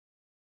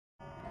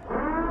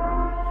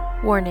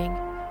Warning: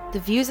 the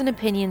views and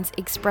opinions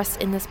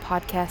expressed in this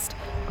podcast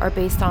are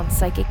based on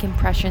psychic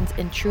impressions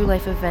and true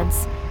life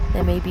events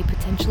that may be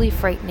potentially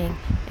frightening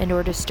and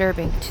or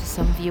disturbing to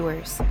some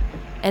viewers.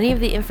 Any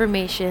of the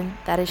information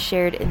that is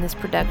shared in this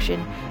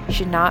production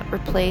should not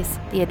replace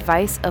the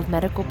advice of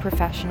medical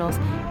professionals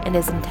and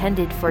is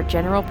intended for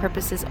general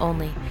purposes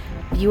only.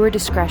 Viewer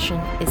discretion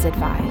is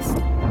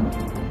advised.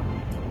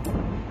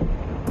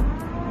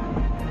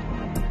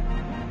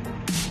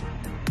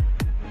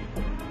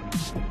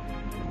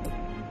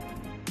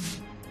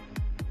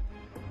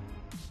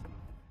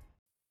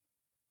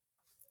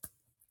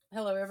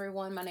 Hello,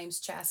 everyone. My name's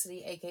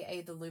Chastity,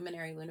 aka the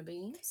Luminary Luna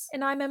Beams.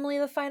 And I'm Emily,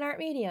 the Fine Art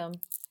Medium.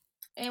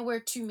 And we're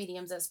two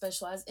mediums that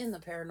specialize in the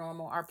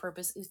paranormal. Our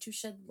purpose is to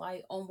shed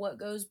light on what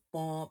goes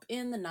bump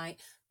in the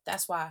night.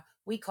 That's why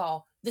we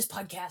call this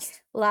podcast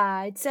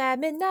Lights at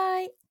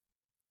midnight.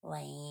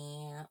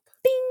 Lamp.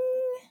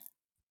 Bing!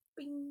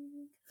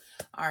 Bing.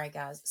 All right,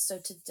 guys. So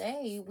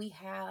today we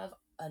have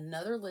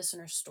another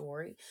listener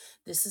story.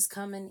 This is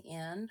coming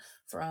in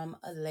from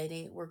a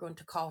lady. We're going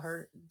to call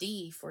her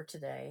D for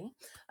today.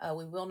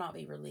 We will not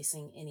be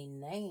releasing any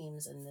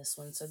names in this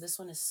one. So this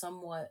one is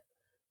somewhat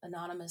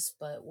anonymous,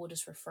 but we'll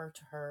just refer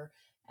to her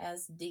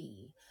as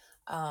D.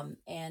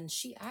 And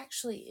she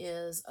actually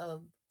is a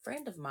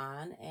friend of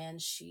mine,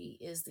 and she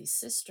is the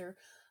sister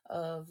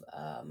of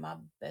my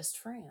best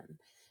friend.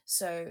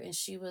 So, and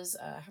she was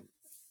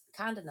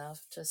kind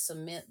enough to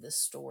submit this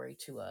story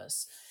to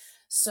us.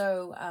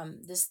 So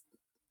this,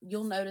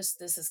 you'll notice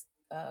this has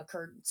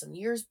occurred some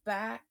years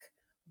back,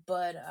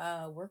 but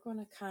we're going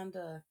to kind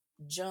of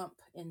jump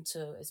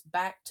into it's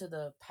back to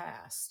the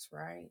past,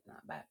 right?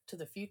 Not back to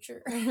the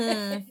future.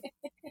 Mhm.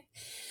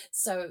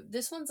 So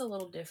this one's a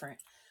little different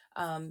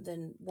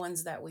than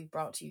ones that we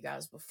brought to you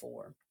guys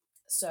before.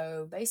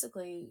 So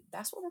basically,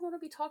 that's what we're going to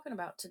be talking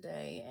about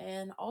today,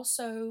 and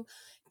also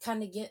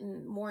kind of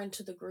getting more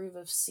into the groove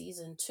of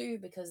season 2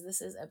 because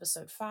this is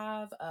episode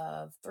 5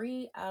 of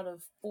 3 out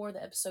of 4 of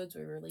the episodes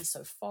we released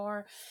so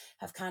far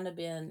have kind of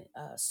been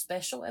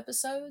special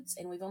episodes,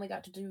 and we've only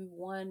got to do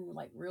one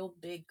like real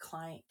big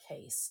client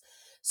case.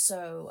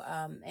 So,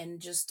 and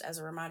just as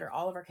a reminder,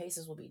 all of our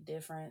cases will be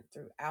different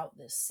throughout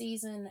this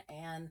season,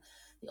 and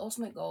the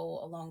ultimate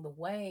goal along the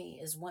way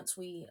is once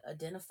we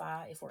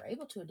identify, if we're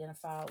able to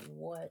identify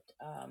what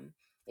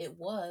it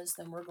was,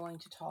 then we're going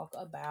to talk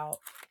about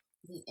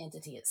the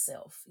entity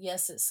itself.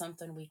 Yes, it's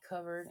something we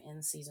covered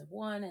in season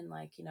 1 and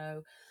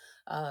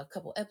a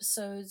couple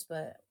episodes,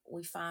 but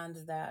we find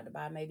that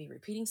by maybe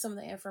repeating some of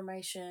the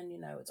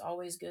information, it's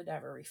always good to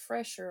have a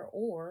refresher,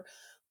 or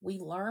we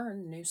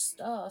learn new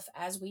stuff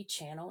as we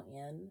channel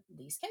in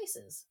these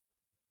cases.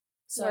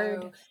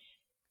 Word. So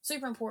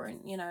super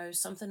important,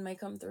 something may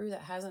come through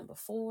that hasn't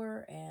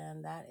before,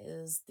 and that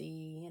is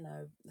the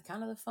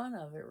kind of the fun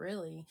of it,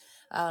 really.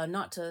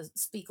 Not to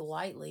speak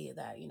lightly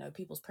that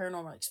people's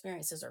paranormal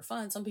experiences are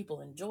fun, some people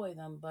enjoy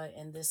them, but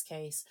in this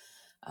case,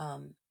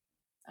 um,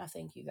 I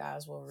think you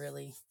guys will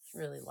really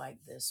really like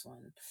this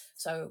one.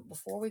 So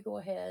before we go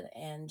ahead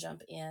and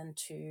jump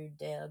into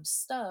Deb's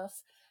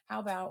stuff, how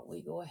about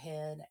we go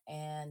ahead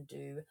and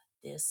do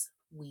this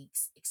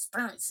week's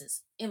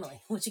experiences?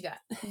 Emily, what you got?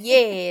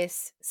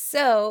 Yes.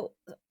 So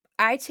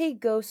I take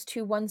Ghost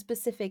to one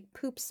specific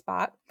poop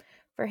spot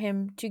for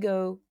him to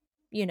go,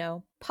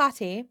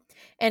 potty.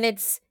 And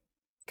it's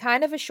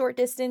kind of a short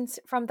distance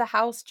from the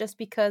house just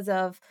because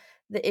of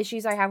the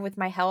issues I have with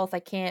my health. I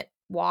can't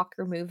walk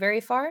or move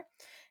very far.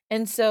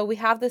 And so we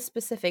have this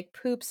specific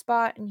poop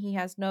spot, and he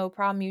has no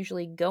problem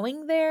usually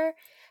going there.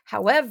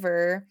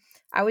 However,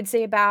 I would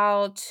say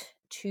about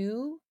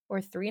 2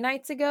 or 3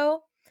 nights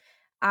ago,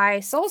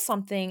 I saw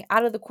something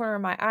out of the corner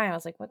of my eye. I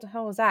was like, what the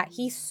hell was that?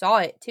 He saw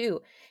it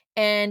too.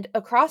 And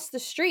across the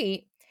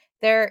street,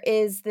 there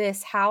is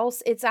this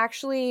house. It's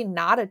actually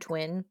not a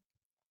twin,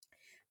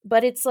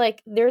 but it's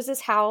like there's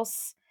this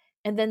house,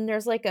 and then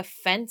there's like a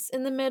fence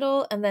in the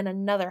middle, and then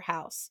another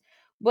house.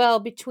 Well,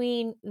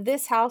 between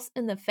this house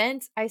and the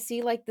fence, I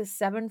see like the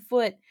 7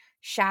 foot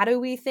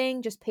shadowy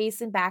thing just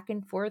pacing back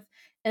and forth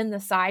in the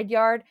side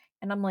yard.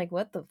 And I'm like,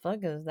 what the fuck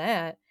is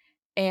that?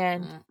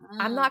 And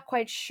I'm Mm-mm. not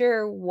quite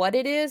sure what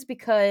it is,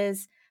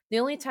 because the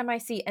only time I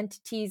see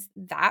entities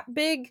that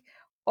big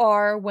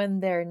are when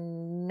they're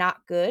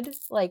not good,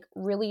 like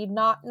really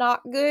not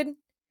good,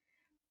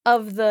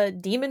 of the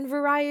demon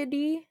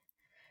variety.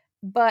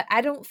 But I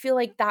don't feel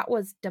like that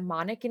was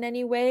demonic in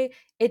any way.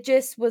 It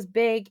just was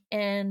big,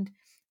 and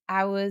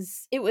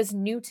it was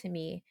new to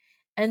me.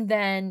 And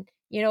then,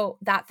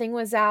 that thing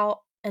was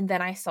out, and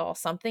then I saw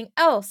something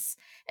else.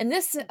 And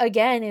this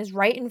again is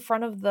right in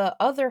front of the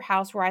other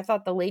house where I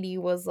thought the lady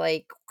was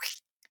like.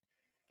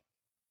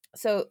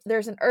 So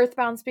there's an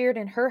earthbound spirit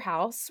in her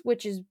house,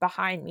 which is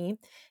behind me.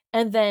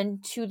 And then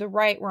to the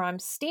right where I'm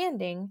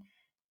standing,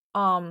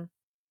 um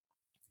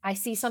I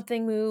see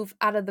something move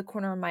out of the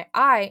corner of my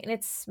eye, and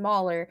it's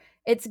smaller.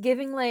 It's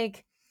giving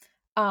like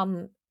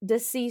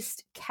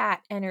deceased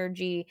cat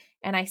energy,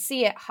 and I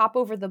see it hop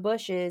over the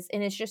bushes,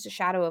 and it's just a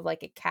shadow of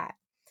like a cat.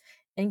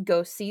 And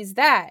Ghost sees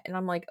that, and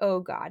I'm like,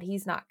 "Oh god,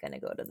 he's not gonna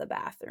go to the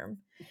bathroom."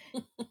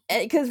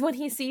 Because when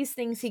he sees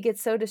things, he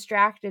gets so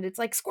distracted, it's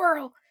like,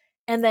 "Squirrel!"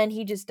 And then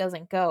he just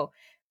doesn't go.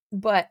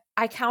 But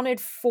I counted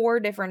 4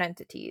 different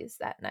entities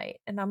that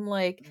night, and I'm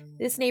like,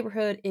 "This Mm.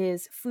 neighborhood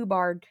is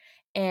foobarred,"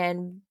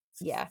 and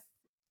yeah,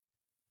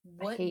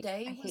 What I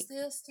day was hate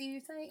this, do you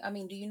think? I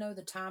mean, do you know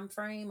the time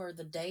frame or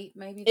the date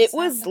maybe it this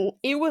was happened? l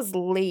it was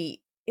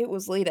late. It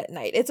was late at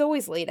night. It's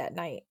always late at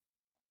night.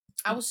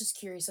 I was just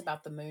curious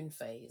about the moon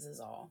phase is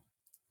all.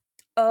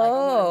 Like,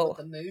 I wondered what Oh,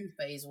 the moon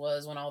phase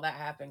was when all that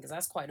happened, because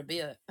that's quite a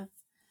bit.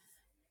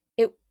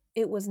 it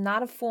it was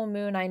not a full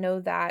moon, I know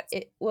that.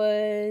 It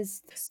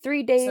was S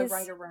 3 so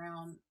right days.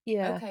 around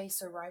Yeah. okay,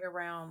 so right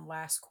around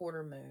last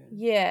quarter moon.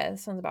 Yeah, that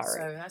sounds about right.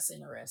 So that's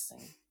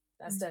interesting.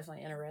 That's Mm.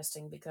 definitely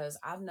interesting because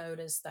I've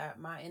noticed that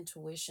my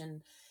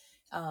intuition,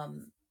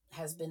 um,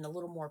 has been a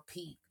little more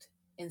peaked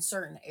in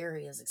certain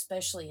areas,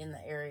 especially in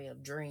the area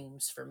of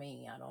dreams for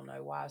me. I don't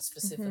know why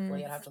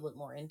specifically. Mhm. I'd have to look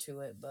more into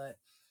it, but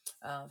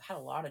I've had a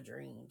lot of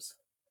dreams.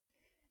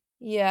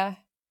 Yeah,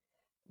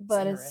 It's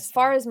but as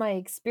far interesting. as my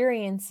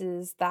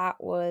experiences,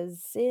 that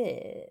was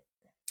it.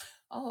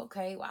 Oh,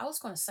 okay. Well, I was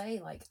going to say,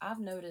 like, I've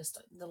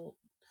noticed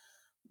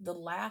the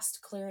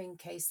last clearing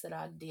case that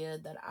I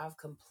did that I've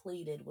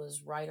completed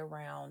was right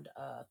around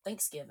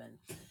Thanksgiving.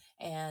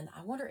 And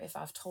I wonder if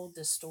I've told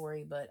this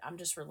story, but I'm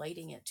just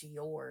relating it to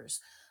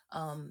yours.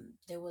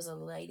 There was a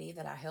lady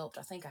that I helped.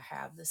 I think I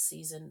have this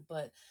season,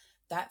 but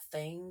that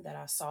thing that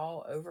I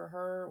saw over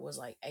her was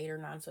like 8 or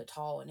 9 foot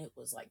tall and it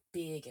was like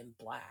big and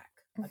black,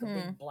 like a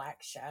big Mhm.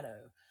 black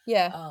shadow.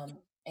 Yeah.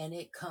 And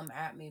it come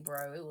at me,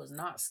 bro. It was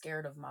not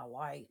scared of my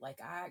light. Like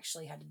I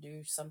actually had to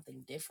do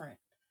something different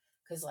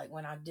because like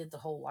when I did the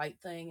whole light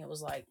thing, it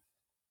was like,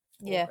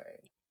 Yeah.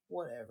 okay,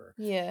 whatever.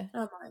 Yeah.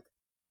 And I'm like,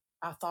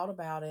 I thought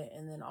about it,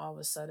 and then all of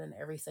a sudden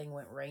everything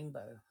went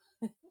rainbow.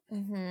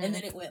 And Mhm.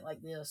 then it went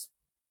like this.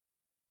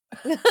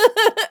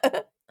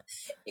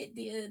 It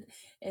did.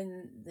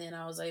 And then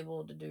I was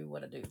able to do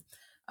what I do.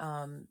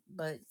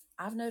 But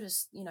I've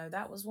noticed,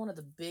 that was one of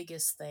the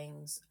biggest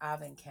things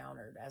I've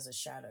encountered as a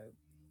shadow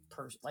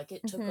person. Like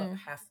it took up Mhm.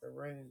 half the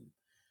room.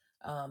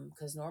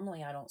 Because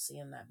normally I don't see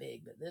them that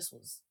big, but this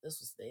was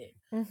big.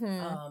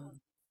 Mhm.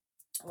 Um,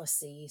 let's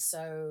see.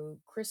 So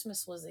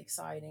Christmas was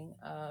exciting.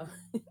 Oh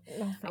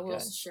I my will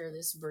god. share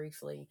this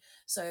briefly.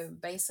 So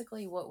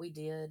basically, what we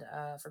did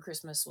for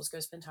Christmas was go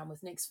spend time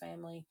with Nick's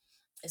family.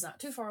 It's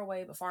not too far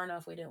away, but far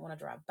enough we didn't want to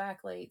drive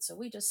back late. So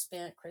we just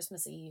spent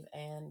Christmas Eve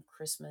and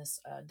Christmas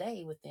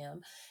Day with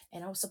them.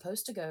 And I was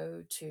supposed to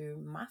go to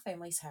my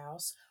family's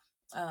house.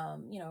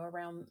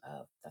 Around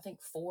I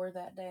think 4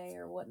 that day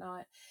or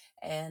whatnot,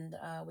 and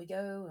we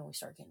go and we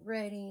start getting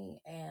ready,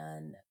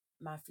 and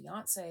my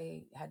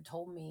fiance had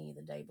told me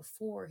the day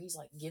before, he's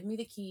like, give me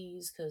the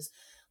keys because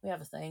we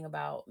have a thing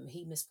about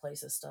he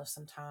misplaces stuff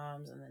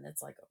sometimes. And then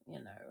it's like,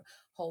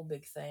 whole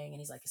big thing.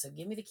 And he's like, so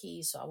give me the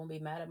keys so I won't be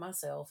mad at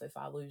myself if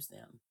I lose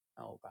them.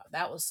 Oh, God.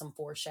 That was some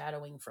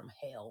foreshadowing from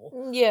hell.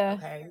 Yeah.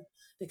 Okay.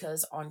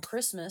 Because on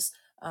Christmas,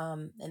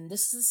 and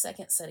this is the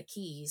second set of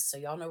keys, so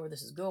y'all know where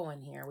this is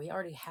going here. We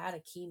already had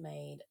a key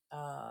made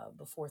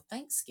before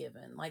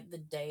Thanksgiving, like the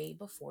day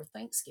before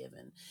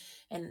Thanksgiving,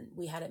 and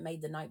we had it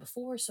made the night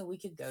before so we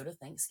could go to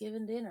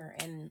Thanksgiving dinner.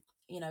 And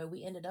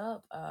we ended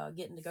up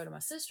getting to go to my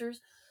sister's,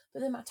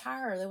 but then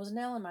there was a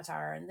nail in my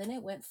tire, and then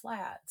it went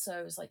flat.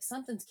 So it's like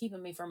something's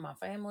keeping me from my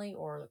family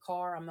or the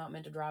car. I'm not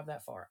meant to drive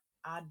that far.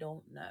 I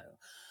don't know.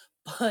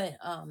 But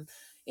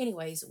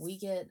anyways, we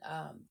get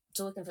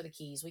to looking for the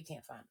keys. We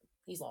can't find them.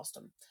 He's lost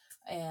them.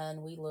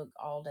 And we looked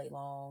all day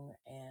long.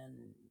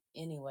 And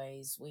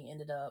anyways, we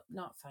ended up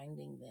not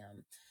finding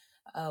them.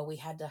 We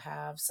had to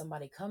have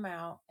somebody come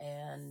out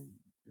and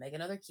make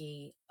another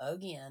key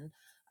again.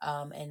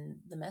 And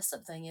the messed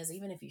up thing is,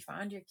 even if you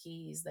find your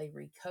keys, they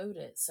recode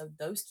it. So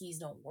those keys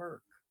don't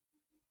work.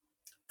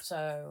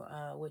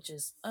 So, which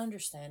is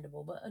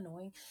understandable but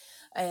annoying.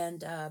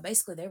 And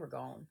basically, they were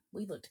gone.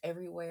 We looked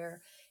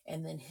everywhere.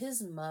 And then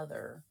his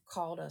mother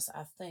called us,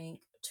 I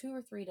think, 2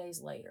 or 3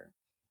 days later.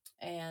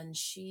 And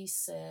she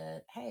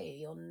said, hey,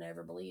 you'll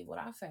never believe what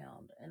I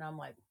found. And I'm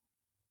like,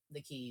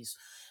 the keys.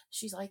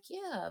 She's like,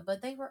 yeah,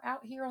 but they were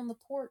out here on the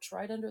porch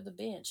right under the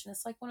bench. And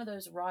it's like one of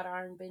those wrought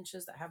iron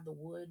benches that have the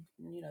wood,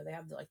 they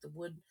have like the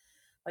wood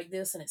like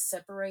this and it's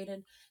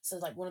separated. So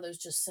like one of those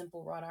just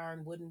simple wrought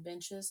iron wooden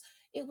benches.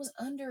 It was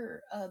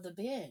under the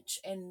bench.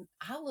 And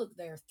I looked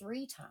there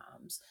 3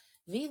 times.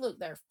 V looked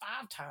there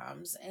 5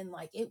 times and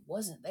like it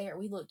wasn't there.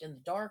 We looked in the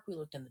dark, we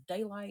looked in the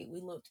daylight, we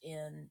looked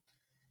in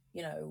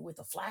with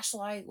a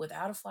flashlight,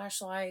 without a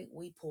flashlight.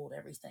 We pulled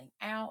everything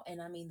out.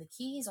 And I mean, the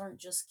keys aren't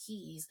just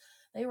keys,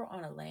 they were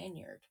on a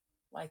lanyard,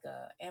 like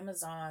a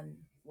Amazon,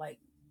 like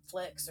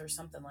Flex or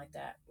something like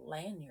that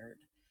lanyard.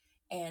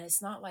 And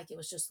it's not like it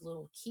was just a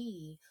little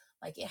key,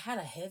 like it had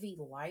a heavy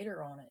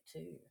lighter on it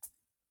too.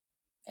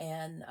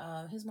 And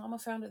his mama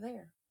found it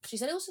there. She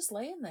said it was just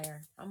laying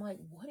there. I'm like,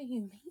 what do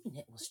you mean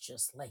it was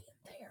just laying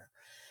there?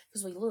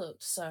 Because we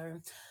looked. So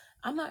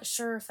I'm not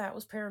sure if that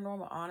was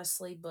paranormal,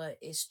 honestly, but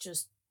it's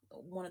just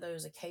one of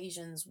those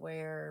occasions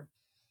where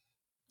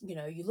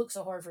you look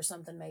so hard for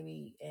something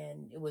maybe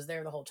and it was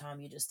there the whole time,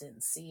 you just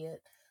didn't see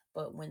it.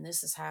 But when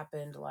this has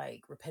happened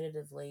like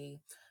repetitively,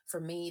 for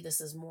me,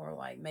 this is more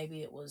like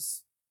maybe it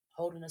was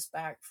holding us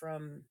back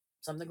from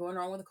something going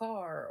wrong with the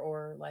car,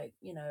 or like,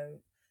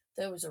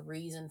 there was a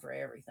reason for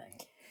everything.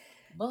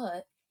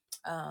 But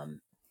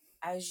um,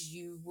 as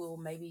you will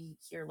maybe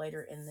hear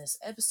later in this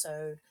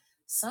episode,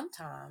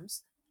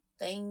 sometimes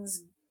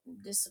things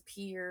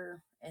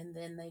disappear and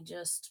then they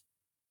just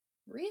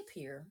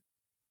reappear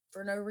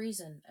for no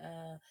reason.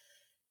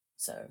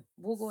 So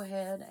we'll go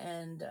ahead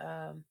and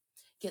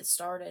get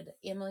started.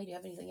 Emily, do you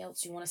have anything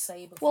else you want to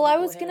say before Well, we I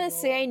go was ahead gonna and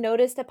say I roll?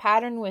 noticed a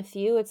pattern with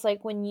you. It's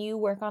like when you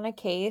work on a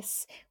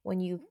case, when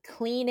you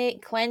clean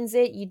it, cleanse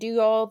it, you do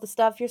all the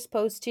stuff you're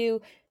supposed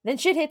to, then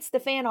shit hits the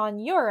fan on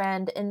your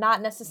end and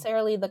not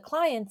necessarily the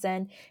client's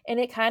end. And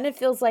it kind of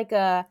feels like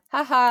a,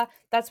 haha,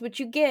 that's what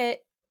you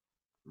get.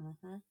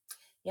 Mm-hmm.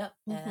 Yep,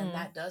 and Mm-hmm.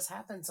 that does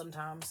happen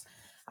sometimes.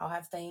 I'll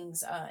have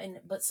things,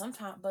 but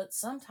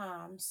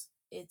sometimes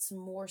it's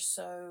more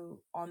so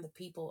on the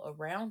people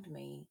around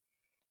me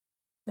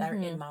that are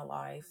in Mm-hmm. my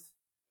life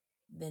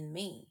than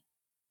me.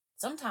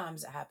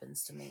 Sometimes it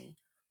happens to me,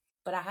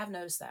 but I have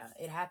noticed that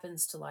it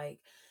happens to, like,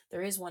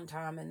 there is one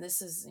time, and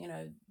this is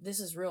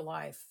real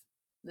life.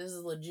 This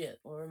is legit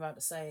what we're about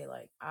to say.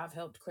 Like, I've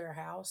helped clear a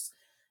house,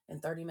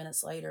 and 30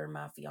 minutes later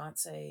my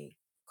fiance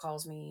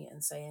calls me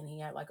and saying he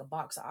had like a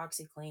box of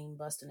OxyClean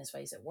bust in his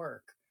face at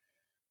work.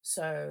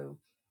 So,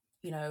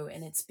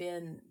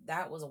 and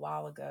that was a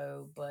while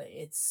ago, but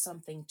it's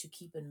something to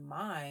keep in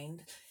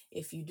mind.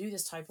 If you do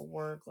this type of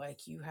work,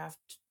 like, you have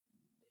to,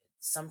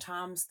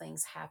 sometimes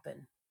things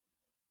happen,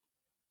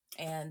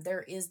 and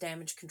there is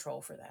damage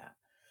control for that.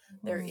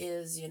 There Mm-hmm.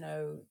 is,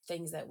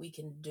 things that we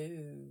can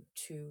do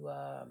to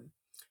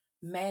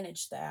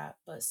manage that,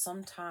 but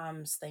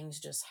sometimes things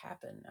just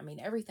happen. I mean,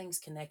 everything's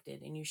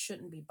connected and you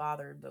shouldn't be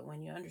bothered, but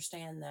when you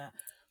understand that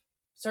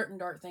certain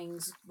dark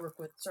things work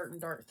with certain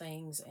dark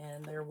things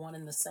and they're one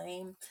and the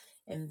same,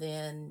 and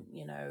then,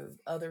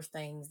 other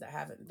things that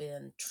haven't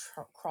been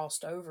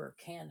crossed over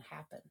can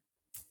happen.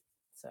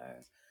 So,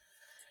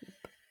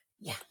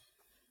 yeah,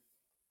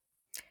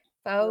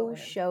 we'll Faux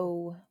end.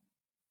 show.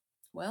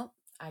 Well,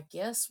 I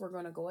guess we're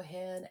going to go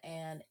ahead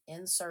and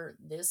insert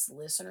this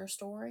listener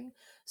story.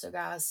 So,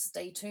 guys,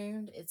 stay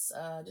tuned. It's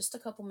just a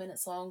couple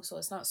minutes long, so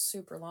it's not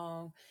super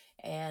long.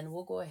 And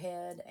we'll go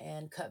ahead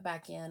and cut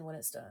back in when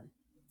it's done.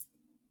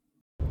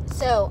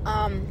 So,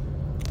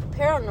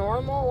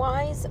 paranormal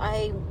wise,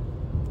 I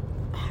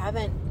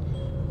haven't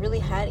really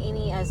had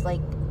any as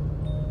like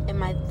in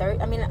my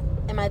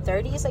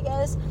 30s, I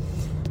guess.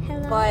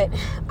 Hello. But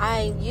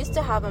I used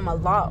to have them a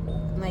lot,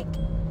 like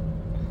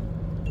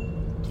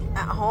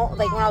at home,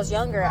 like when I was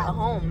younger at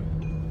home.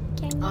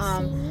 Can you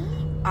see me?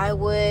 I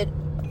would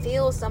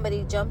feel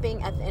somebody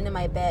jumping at the end of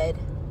my bed.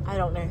 I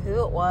don't know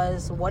who it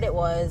was, what it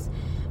was.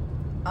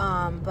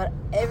 But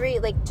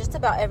just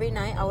about every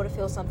night I would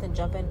feel something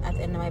jumping at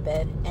the end of my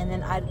bed, and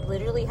then I'd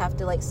literally have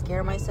to like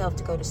scare myself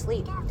to go to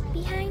sleep.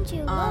 Behind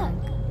you,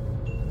 Um, look.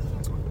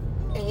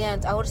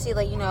 and I would see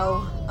like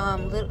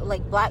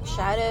black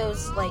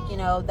shadows,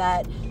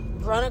 that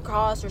run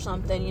across or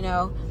something,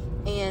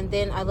 and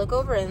then I look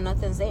over and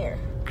nothing's there.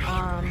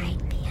 I'm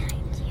right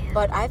behind you.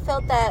 But I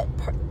felt that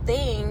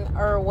thing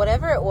or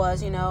whatever it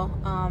was,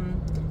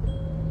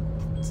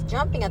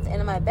 jumping at the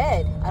end of my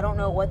bed. I don't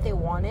know what they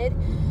wanted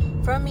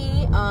from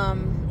me.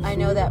 I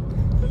know that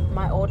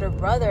my older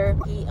brother,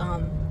 he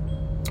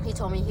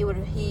told me he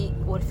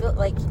would feel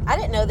like, I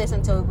didn't know this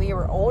until we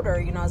were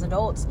older, as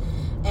adults,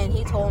 and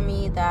he told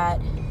me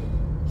that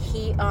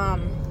he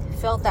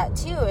felt that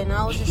too, and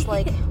I was just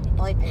like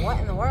what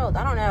in the world?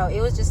 I don't know.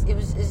 It's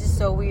just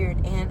so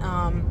weird, and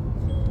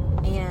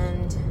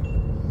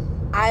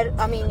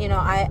I mean,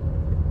 I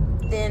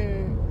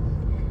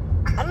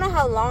don't know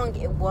how long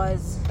it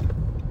was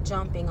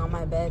jumping on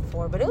my bed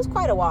for, but it was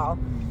quite a while.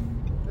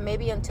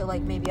 Maybe until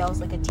maybe I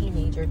was like a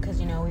teenager, because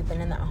we've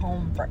been in that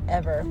home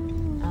forever.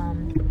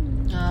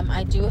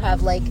 I do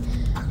have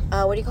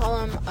what do you call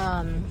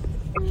them?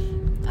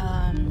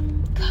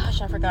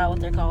 Gosh, I forgot what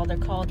they're called. They're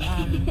called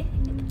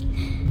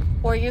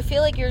or you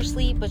feel like you're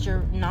asleep but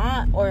you're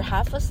not, or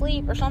half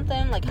asleep or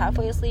something, like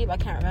halfway asleep. I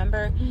can't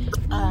remember.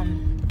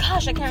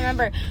 Gosh, I can't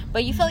remember.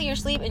 But you feel like you're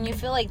asleep and you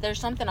feel like there's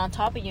something on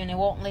top of you and it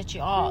won't let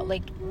you off,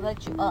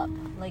 let you up.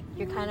 Like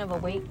you're kind of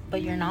awake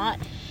but you're not.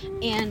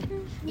 And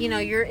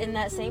you're in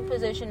that same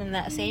position in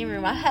that same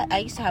room. I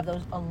used to have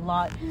those a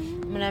lot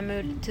when I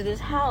moved to this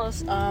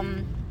house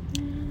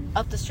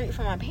up the street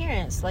from my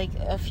parents like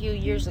a few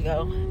years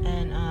ago.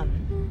 And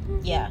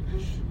yeah.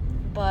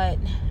 But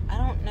I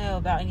don't know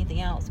about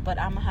anything else, but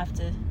I'm gonna have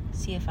to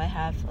see if I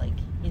have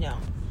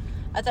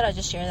I thought I'd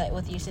just share that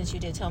with you, since you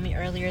did tell me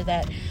earlier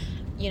that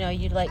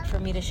you'd like for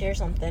me to share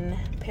something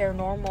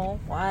paranormal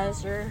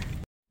wise. Or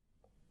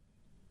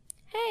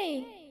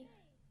Hey,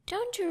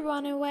 don't you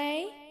run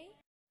away.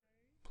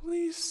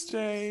 Please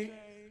stay.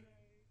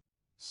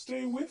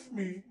 Stay with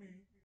me.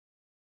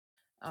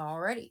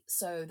 Alrighty,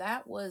 so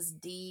that was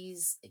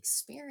Dee's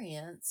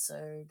experience.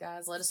 So,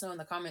 guys, let us know in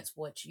the comments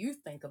what you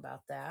think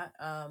about that.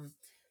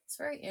 It's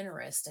very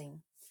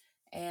interesting,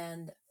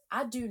 and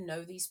I do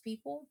know these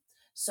people,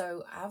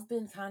 so I've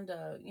been kind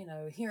of,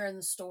 hearing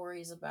the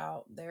stories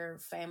about their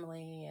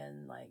family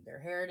and like their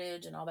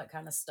heritage and all that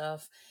kind of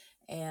stuff,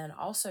 and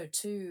also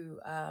too,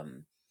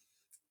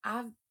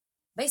 I've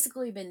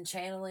basically been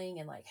channeling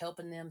and like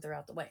helping them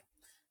throughout the way.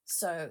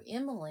 So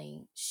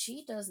Emily,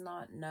 she does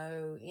not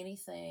know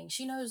anything.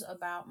 She knows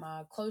about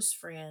my close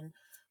friend,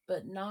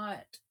 but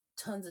not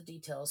tons of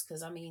details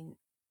because I mean,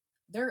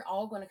 they're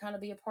all going to kind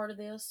of be a part of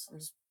this. I'm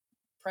just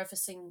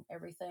prefacing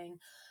everything.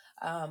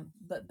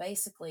 But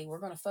basically, we're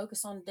going to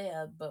focus on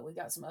Deb, but we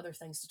got some other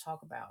things to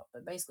talk about.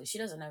 But basically, she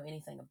doesn't know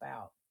anything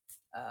about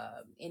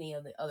any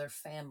of the other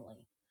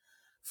family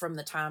from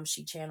the time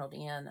she channeled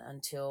in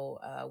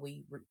until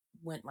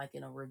went like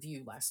in a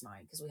review last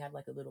night because we had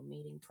like a little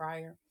meeting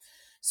prior.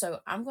 So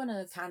I'm going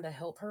to kind of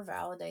help her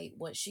validate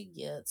what she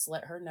gets,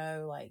 let her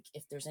know like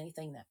if there's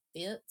anything that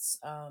fits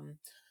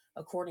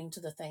according to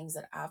the things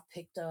that I've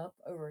picked up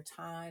over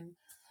time.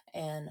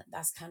 And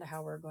that's kind of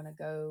how we're going to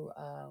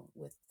go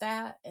with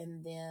that.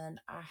 And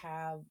then I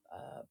have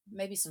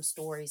maybe some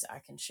stories I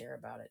can share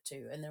about it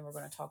too. And then we're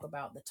going to talk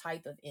about the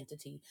type of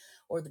entity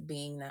or the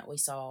being that we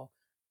saw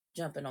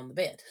jumping on the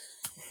bed.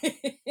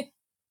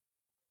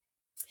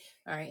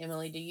 All right,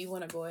 Emily, do you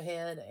want to go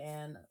ahead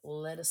and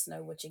let us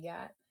know what you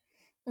got?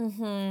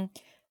 Mm-hmm.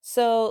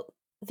 So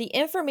the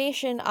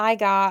information I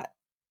got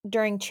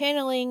during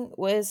channeling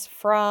was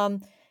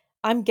from,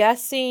 I'm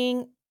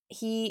guessing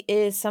he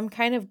is some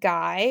kind of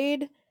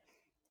guide,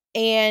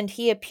 and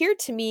he appeared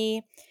to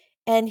me,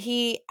 and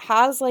he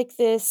has like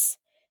this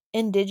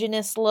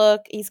indigenous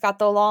look. He's got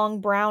the long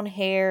brown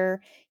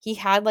hair. He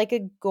had like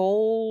a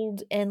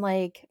gold and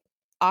like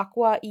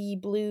aqua-y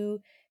blue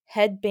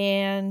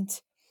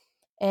headband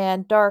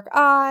and dark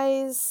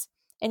eyes,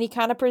 and he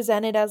kind of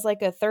presented as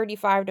like a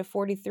 35 to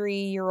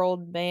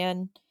 43-year-old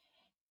man,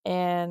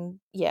 and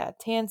yeah,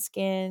 tan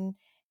skin,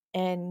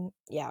 and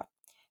yeah.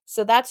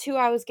 So that's who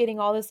I was getting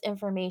all this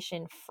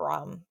information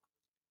from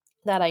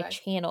that I Okay.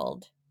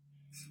 channeled.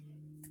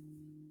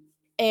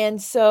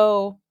 And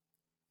so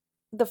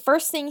the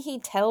first thing he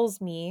tells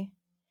me,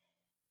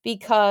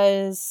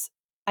 because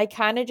I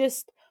kind of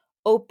just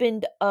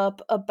opened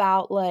up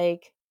about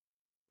like,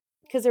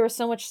 because there was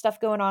so much stuff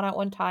going on at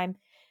one time,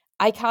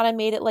 I kind of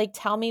made it like,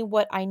 tell me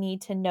what I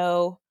need to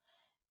know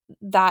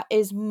that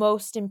is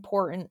most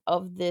important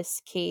of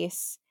this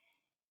case.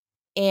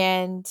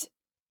 And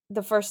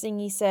the first thing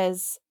he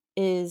says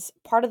is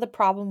part of the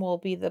problem will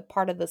be the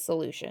part of the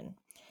solution.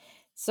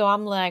 So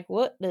I'm like,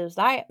 what does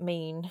that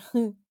mean?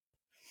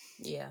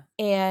 Yeah.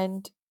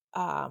 And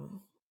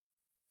um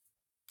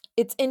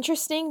it's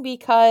interesting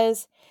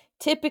because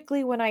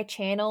typically when I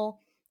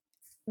channel,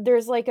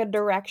 there's like a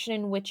direction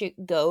in which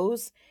it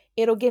goes.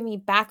 It'll give me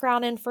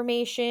background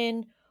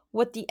information,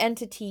 what the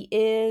entity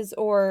is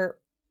or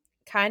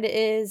kind of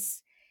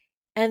is,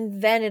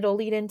 and then it'll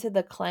lead into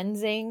the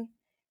cleansing.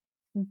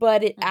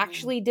 But it Mm-hmm.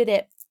 actually did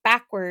it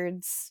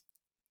backwards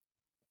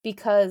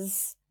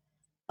because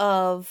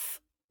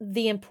of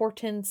the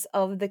importance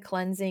of the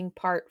cleansing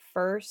part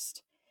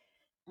first.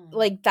 Mm-hmm.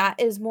 Like, that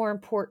is more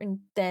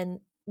important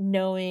than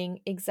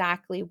knowing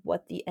exactly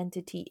what the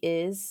entity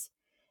is.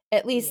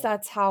 At least Yeah.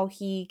 that's how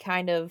he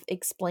kind of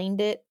explained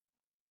it.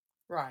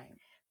 Right.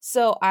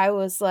 So I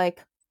was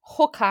like,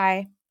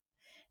 okay.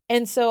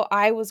 And so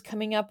I was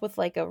coming up with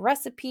like a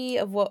recipe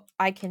of what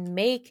I can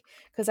make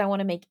because I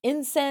want to make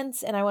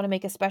incense and I want to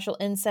make a special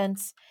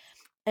incense.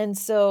 And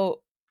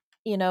so,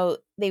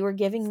 they were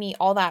giving me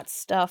all that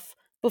stuff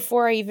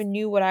before I even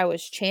knew what I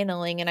was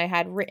channeling, and I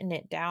had written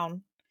it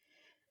down.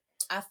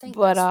 I think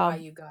But that's why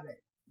you got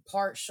it,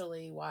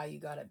 partially why you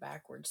got it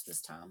backwards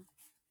this time.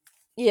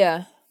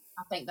 yeah.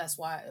 I think that's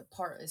why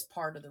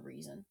part of the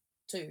reason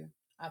too.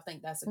 I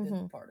think that's a good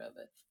Mhm. part of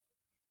it.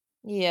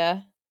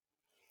 Yeah.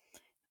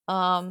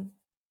 Um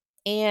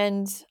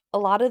and a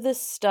lot of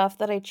this stuff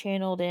that I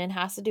channeled in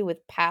has to do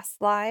with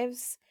past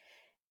lives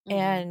Mm-hmm.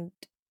 and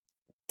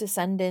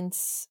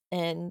descendants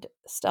and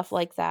stuff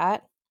like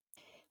that.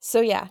 So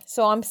yeah,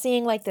 so I'm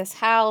seeing like this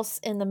house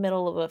in the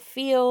middle of a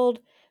field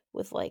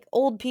with like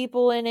old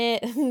people in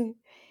it.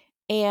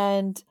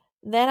 And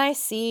then I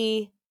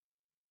see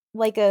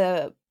like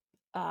a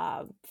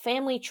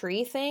family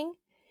tree thing,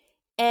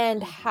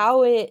 and Mm-hmm.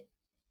 how it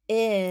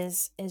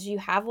is you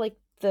have like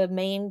the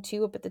main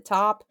two up at the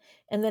top,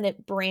 and then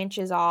it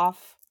branches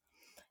off,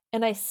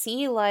 and I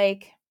see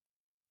like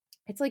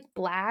it's like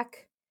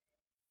black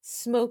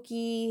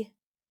smoky,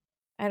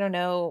 I don't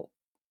know,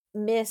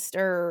 mist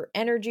or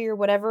energy or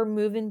whatever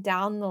moving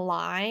down the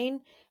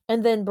line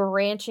and then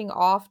branching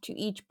off to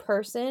each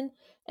person,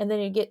 and then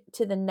you get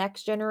to the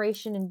next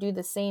generation and do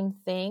the same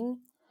thing.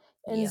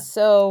 And Yeah.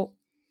 so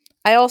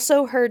I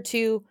also heard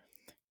too,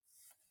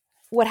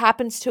 what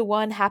happens to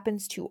one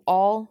happens to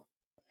all,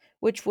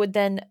 which would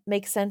then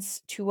make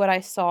sense to what I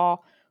saw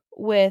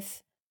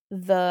with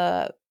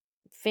the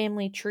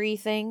family tree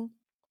thing.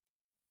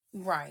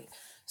 Right.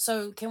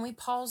 So, can we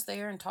pause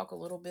there and talk a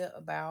little bit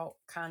about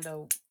kind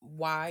of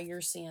why you're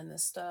seeing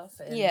this stuff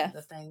Yeah. and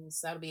the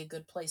things? That'll be a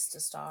good place to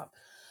stop.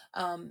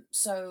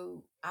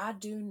 So, I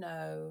do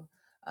know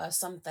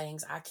some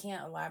things. I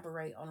can't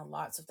elaborate on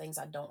lots of things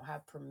I don't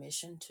have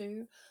permission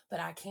to, but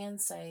I can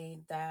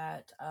say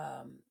that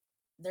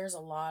there's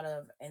a lot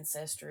of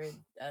ancestry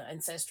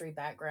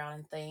background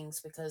and things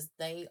because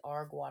they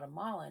are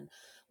Guatemalan,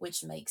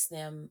 which makes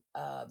them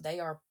they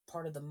are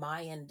part of the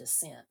Mayan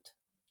descent.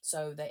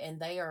 So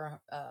they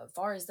are,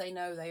 far as they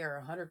know, they are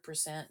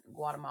 100%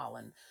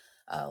 Guatemalan,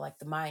 like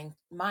the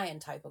Mayan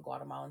type of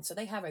Guatemalan. So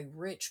they have a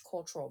rich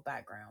cultural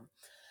background,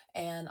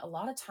 and a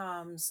lot of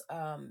times,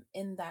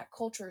 in that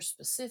culture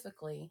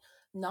specifically,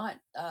 not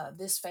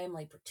this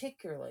family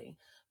particularly,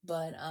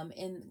 but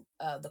in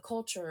the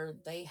culture,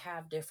 they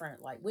have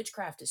different, like,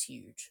 witchcraft is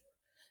huge.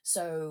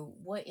 So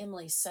what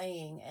Emily's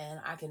saying, and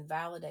I can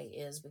validate,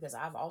 is because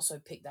I've also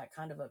picked that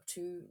kind of up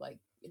too, like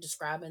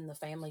describing the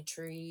family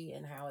tree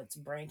and how it's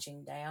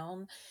branching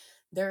down.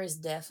 There is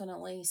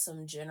definitely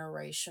some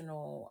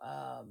generational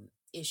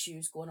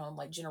issues going on,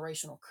 like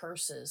generational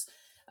curses.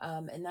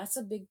 And that's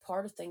a big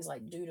part of things,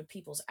 like due to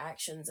people's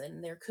actions.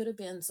 And there could have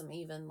been some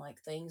even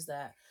like things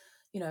that,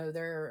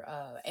 their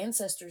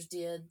ancestors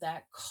did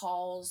that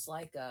caused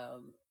like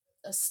a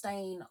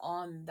stain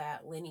on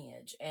that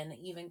lineage and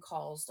even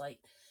caused like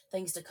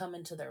things to come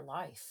into their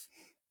life.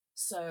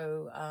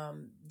 So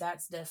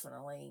that's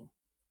definitely,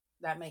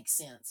 that makes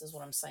sense, is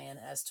what I'm saying,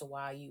 as to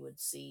why you would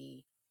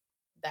see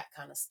that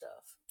kind of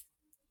stuff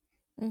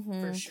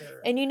for Mm-hmm.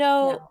 sure. And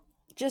Now,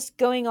 just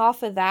going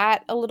off of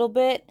that a little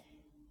bit,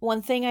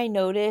 one thing I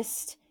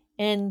noticed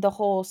in the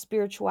whole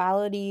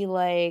spirituality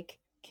like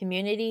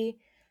community,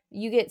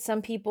 you get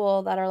some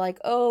people that are like,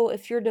 "Oh,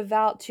 if you're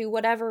devout to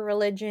whatever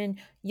religion,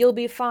 you'll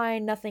be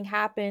fine, nothing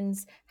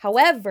happens."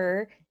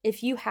 However,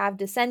 if you have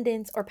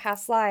descendants or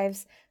past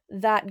lives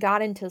that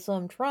got into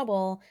some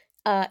trouble,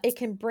 it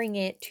can bring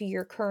it to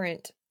your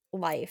current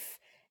life.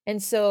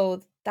 And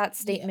so that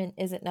yeah, statement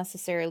isn't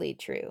necessarily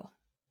true.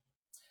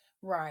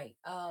 right.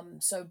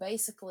 So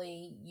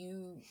basically,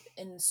 you,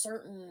 in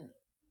certain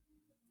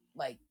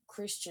like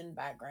Christian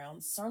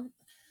backgrounds,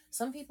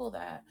 some people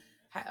that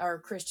are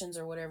Christians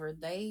or whatever,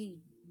 they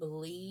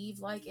believe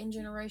like in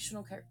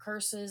generational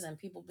curses and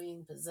people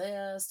being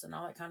possessed and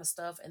all that kind of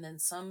stuff. And then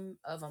some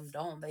of them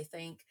don't. They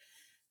think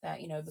that,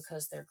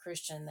 because they're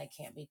Christian, they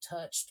can't be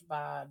touched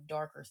by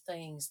darker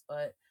things.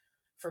 But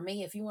for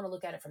me, if you want to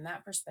look at it from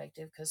that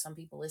perspective, because some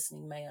people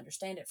listening may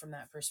understand it from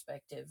that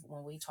perspective,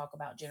 when we talk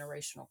about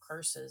generational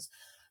curses,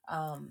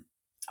 um,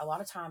 a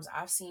lot of times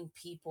I've seen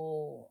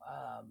people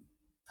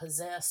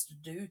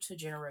possessed due to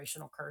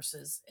generational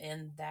curses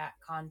in that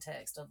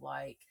context of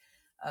like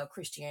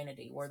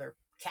Christianity, where they're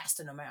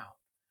casting them out.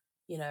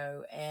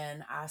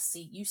 And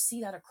you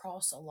see that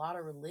across a lot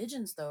of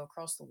religions, though,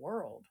 across the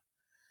world.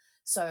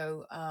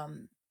 So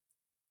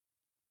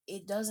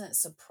it doesn't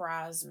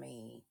surprise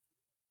me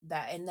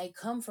that, and they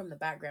come from the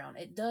background.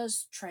 It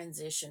does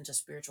transition to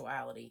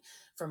spirituality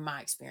from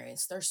my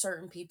experience. There's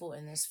certain people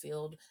in this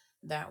field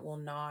that will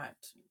not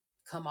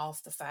come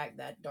off the fact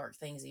that dark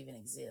things even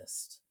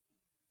exist.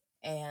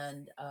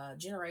 And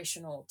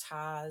generational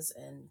ties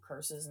and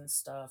curses and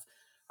stuff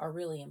are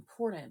really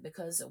important,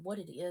 because what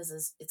it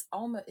is it's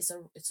almost,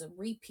 it's a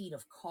repeat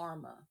of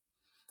karma.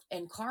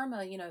 And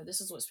karma,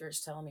 this is what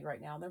spirit's telling me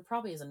right now. There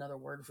probably is another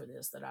word for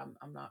this that I'm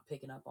not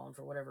picking up on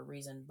for whatever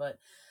reason, but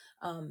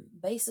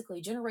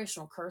basically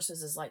generational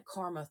curses is like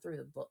karma through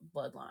the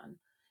bloodline,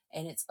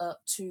 and it's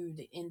up to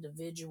the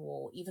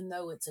individual, even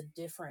though it's a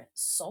different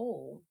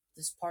soul,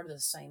 this part of the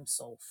same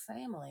soul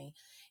family.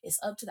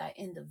 It's up to that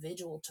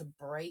individual to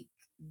break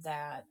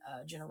that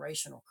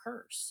generational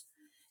curse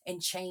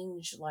and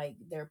change like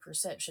their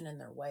perception and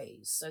their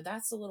ways. So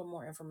that's a little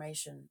more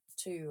information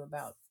too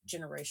about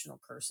generational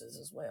curses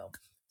as well,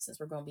 since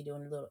we're going to be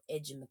doing a little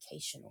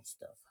educational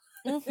stuff.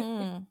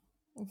 Mhm.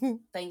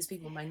 Things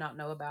people may not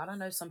know about. I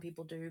know some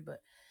people do,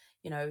 but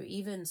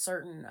even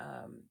certain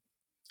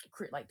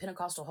like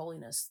Pentecostal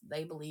holiness,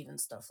 they believe in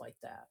stuff like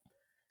that.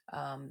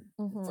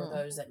 For Mhm.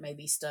 those that may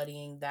be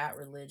studying that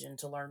religion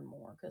to learn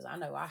more, because I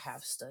know I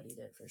have studied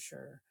it for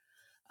sure.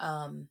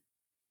 Um,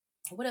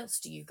 what else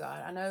do you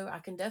got? I know I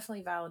can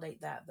definitely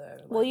validate that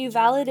though, Well, like the you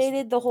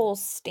generational validated the thing. whole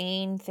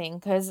stain thing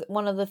because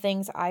one of the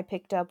things I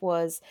picked up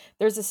was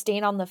there's a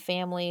stain on the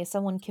family.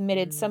 Someone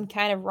committed some Mm,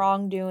 kind of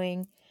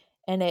wrongdoing,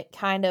 and it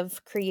kind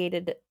of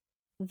created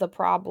the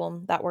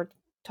problem that we're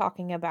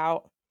talking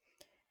about.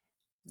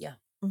 yeah,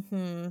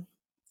 Mhm.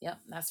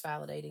 yep, that's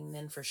validating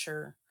then for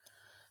sure.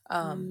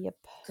 um Yep.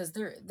 because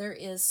there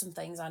is some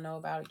things I know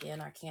about.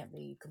 Again, I can't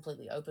be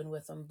completely open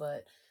with them,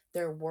 but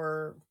there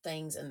were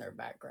things in their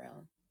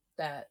background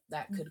that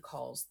could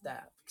cause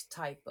that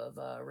type of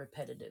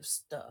repetitive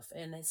stuff.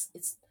 And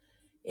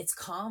it's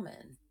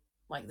common.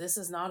 Like, this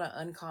is not an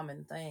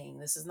uncommon thing.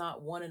 This is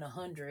not 1 in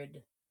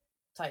 100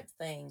 type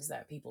things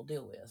that people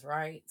deal with,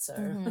 right?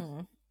 So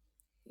Mhm.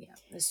 yeah,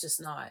 it's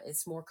just not,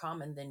 it's more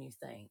common than you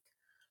think.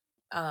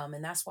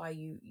 And that's why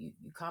you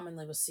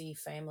commonly will see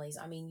families.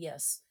 I mean,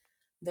 yes,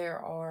 there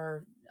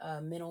are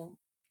mental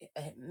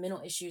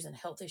mental issues and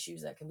health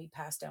issues that can be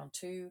passed down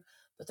too,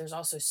 but there's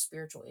also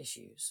spiritual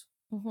issues.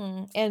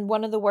 And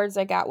one of the words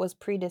I got was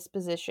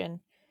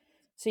predisposition.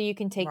 So you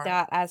can take Right.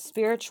 that as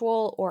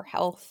spiritual or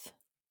health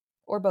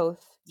or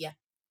both. Yeah,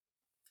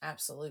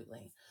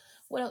 absolutely.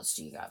 What else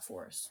do you got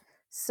for us?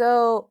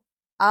 So,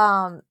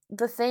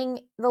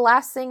 the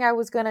last thing I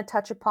was going to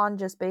touch upon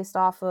just based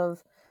off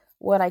of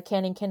what I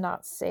can and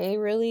cannot say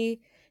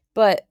really,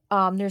 but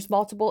there's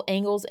multiple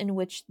angles in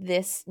which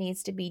this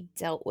needs to be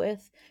dealt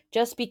with.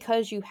 Just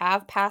because you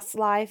have past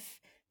life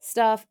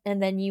stuff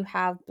and then you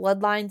have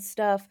bloodline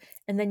stuff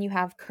and then you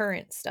have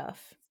current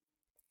stuff.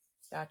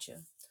 Gotcha.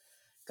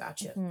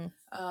 Gotcha. Mhm.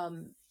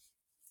 Um,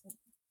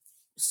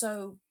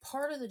 so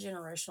part of the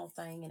generational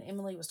thing, and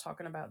Emily was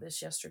talking about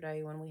this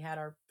yesterday when we had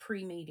our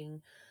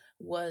pre-meeting,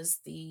 was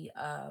the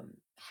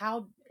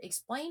how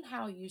explain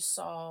how you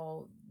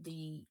saw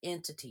the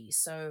entity.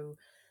 So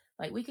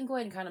like we can go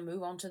ahead and kind of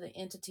move on to the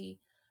entity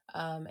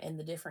and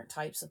the different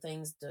types of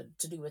things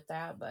to do with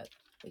that, but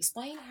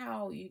explain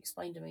how you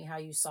explained to me how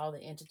you saw the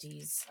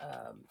entities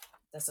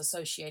that's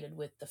associated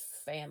with the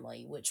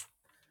family, which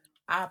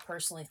I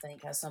personally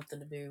think has something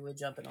to do with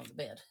jumping on the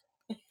bed.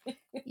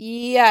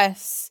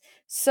 Yes.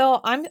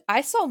 So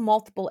I saw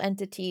multiple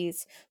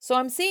entities. So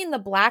I'm seeing the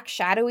black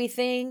shadowy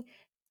thing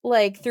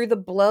like through the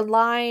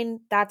bloodline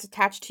that's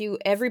attached to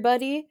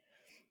everybody,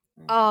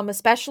 Hmm.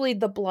 especially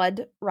the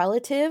blood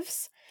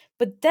relatives.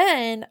 But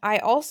then I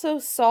also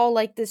saw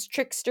like this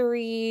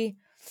trickstery,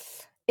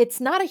 it's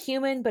not a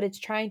human, but it's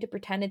trying to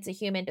pretend it's a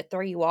human to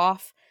throw you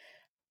off.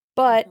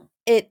 But Hmm.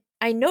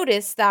 I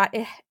noticed that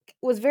it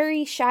was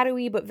very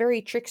shadowy but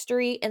very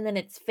trickstery, and then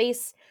its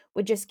face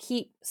would just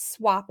keep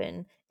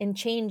swapping and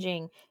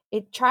changing.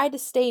 It tried to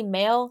stay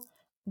male,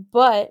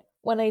 but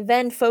when I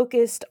then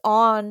focused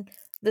on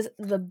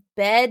the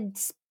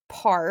bed's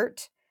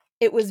part,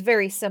 it was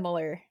very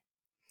similar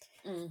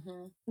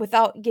Hmm.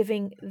 without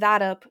giving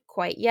that up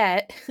quite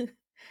yet.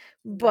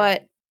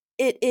 But Right.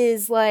 it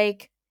is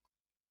like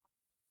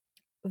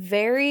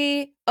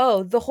very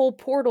the whole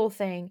portal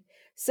thing.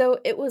 So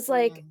it was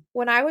like Mm.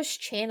 when I was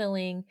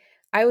channeling,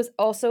 I was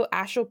also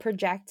astral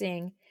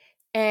projecting,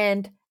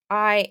 and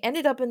I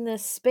ended up in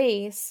this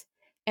space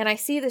and I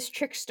see this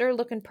trickster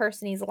looking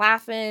person. He's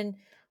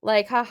laughing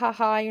like ha ha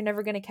ha, you're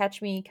never going to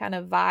catch me kind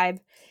of vibe.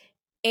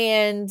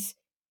 And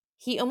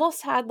he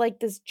almost had like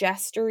this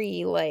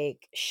gestury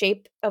like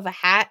shape of a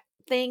hat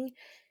thing,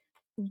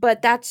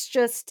 but that's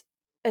just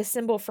a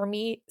symbol for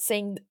me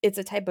saying it's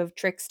a type of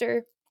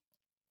trickster.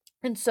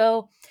 And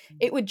so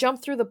it would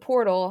jump through the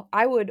portal.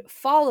 I would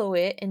follow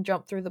it and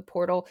jump through the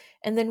portal,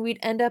 and then we'd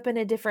end up in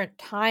a different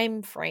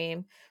time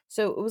frame.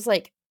 So it was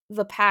like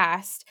the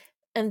past.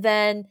 And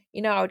then,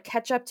 I would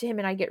catch up to him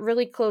and I get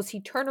really close.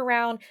 He'd turn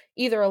around,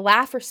 either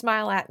laugh or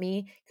smile at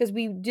me because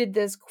we did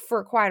this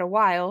for quite a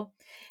while.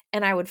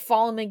 And I would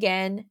follow him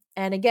again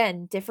and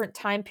again, different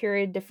time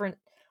period, different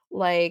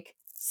like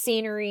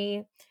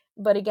scenery.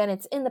 But again,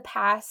 it's in the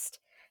past.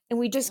 And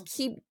we just Mhm.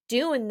 keep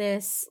doing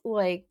this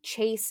like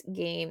chase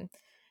game.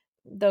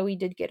 Though he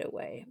did get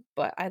away,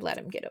 but I let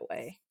him get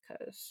away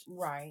because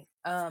Right.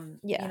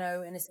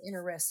 yeah. And it's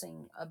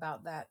interesting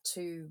about that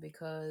too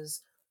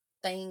because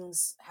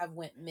things have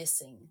went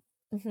missing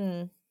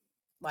Mhm.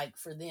 like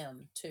for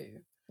them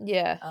too.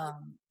 Yeah.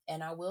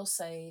 And I will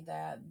say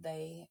that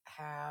they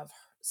have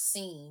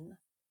seen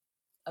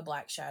a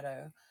black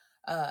shadow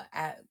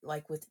at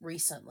like with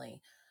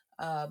recently.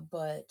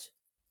 But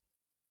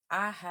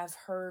I have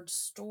heard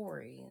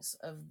stories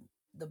of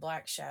the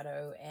black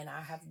shadow and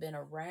I have been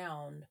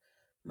around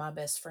my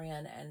best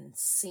friend and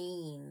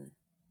seen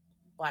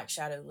black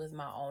shadow with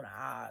my own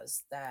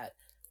eyes that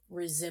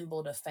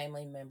resembled a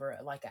family member,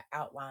 like an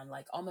outline,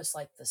 like almost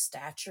like the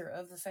stature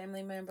of the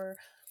family member,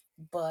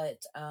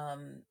 but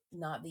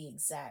not the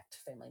exact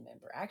family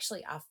member.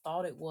 Actually, I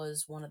thought it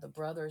was one of the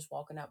brothers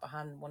walking out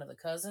behind one of the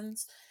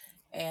cousins.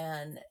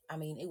 And I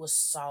mean, it was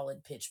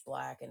solid pitch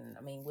black. And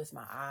I mean, with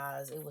my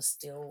eyes, it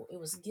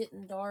was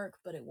getting dark,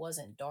 but it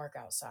wasn't dark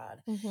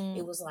outside.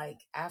 It Mhm. was like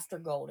after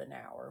golden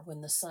hour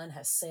when the sun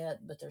has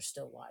set, but there's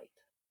still light.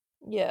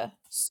 Yeah.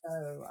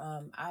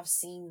 So I've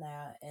seen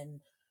that,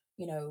 and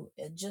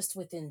just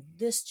within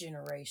this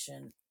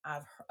generation,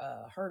 I've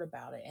heard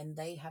about it, and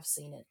they have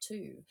seen it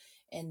too.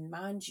 And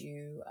mind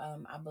you,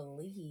 I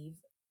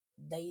believe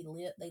they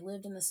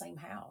lived in the same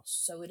house,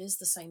 so it is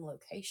the same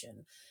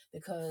location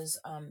because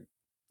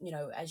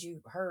as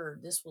you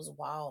heard, this was a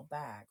while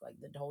back, like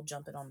the whole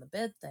jumping on the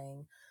bed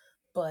thing.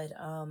 But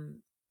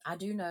I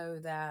do know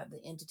that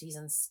the entities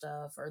and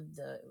stuff, or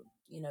the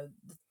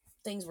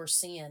things we're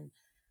seeing,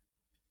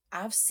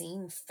 I've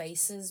seen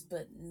faces,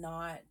 but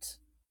not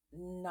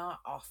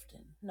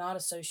often, not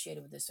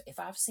associated with this. If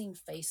I've seen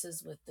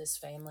faces with this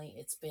family,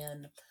 it's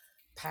been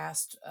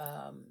past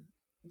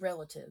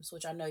relatives,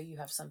 which I know you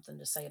have something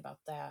to say about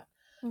that.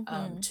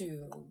 Mhm.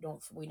 Too,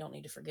 we don't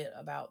need to forget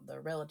about the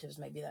relatives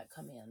maybe that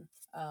come in.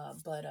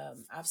 But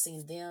I've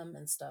seen them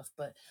and stuff,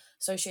 but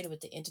associated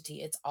with the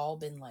entity, it's all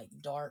been like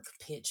dark,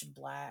 pitch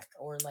black,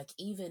 or like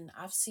even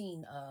I've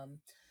seen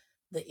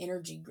the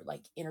energy,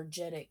 like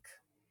energetic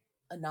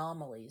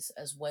anomalies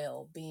as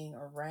well, being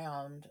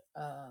around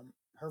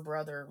her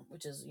brother,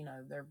 which is,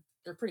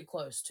 they're pretty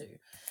close to,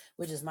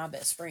 which is my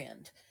best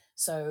friend.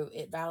 So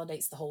it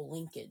validates the whole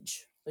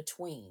linkage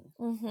between,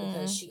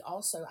 because Mhm. she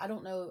also, I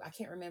don't know, I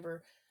can't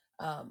remember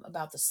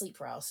about the sleep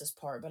paralysis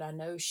part, but I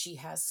know she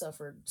has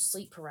suffered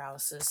sleep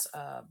paralysis.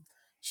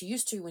 She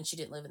used to when she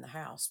didn't live in the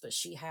house, but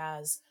she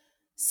has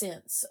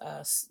since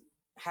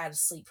had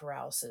sleep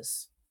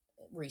paralysis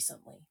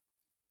recently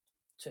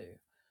too.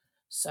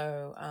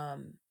 So,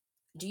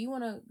 do you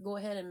want to go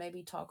ahead and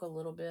maybe talk a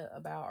little bit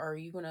about, or are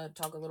you going to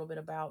talk a little bit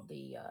about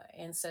the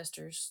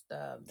ancestors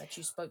that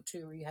you spoke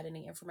to, or you had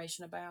any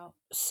information about?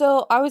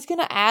 So I was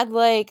gonna add,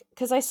 like,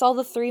 because I saw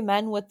the three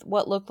men with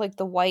what looked like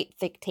the white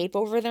thick tape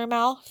over their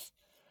mouth,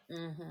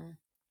 Mm-hmm.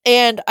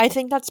 and I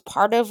think that's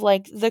part of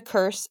like the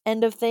curse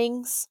end of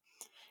things.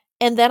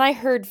 And then I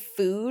heard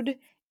food,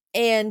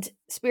 and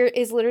Spirit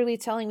is literally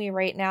telling me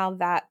right now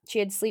that she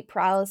had sleep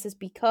paralysis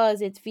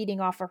because it's feeding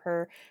off of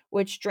her,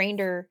 which drained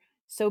her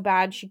so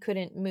bad she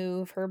couldn't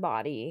move her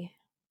body.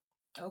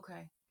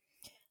 Okay.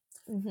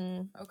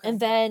 And Okay.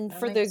 then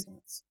That makes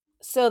sense.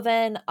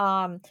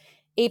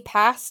 a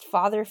past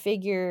father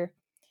figure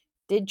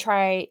did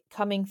try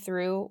coming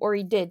through, or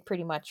he did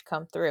pretty much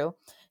come through.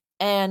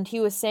 And he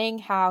was saying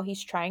how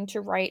he's trying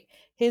to right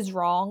his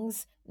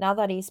wrongs now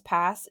that he's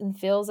passed, and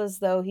feels as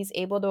though he's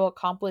able to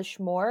accomplish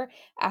more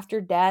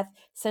after death,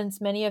 since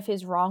many of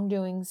his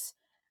wrongdoings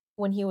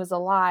when he was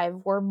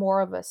alive were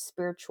more of a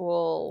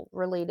spiritual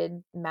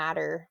related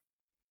matter.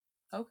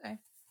 Okay.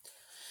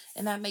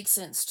 And that makes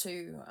sense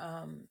too.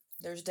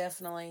 There's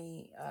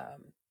definitely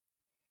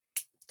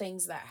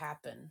things that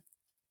happen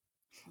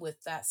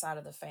with that side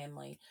of the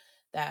family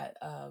that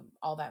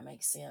all that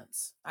makes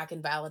sense. I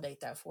can validate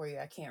that for you.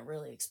 I can't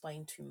really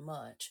explain too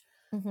much.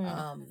 Mhm.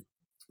 Um,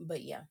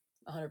 but yeah,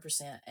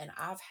 100%. And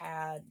I've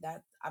had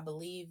that, I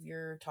believe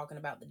you're talking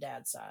about the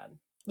dad side,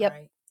 Yep.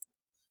 right?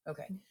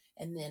 Okay.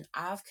 And then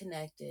I've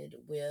connected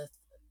with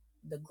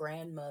the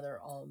grandmother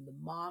on the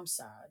mom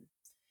side,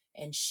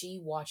 and she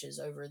watches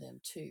over them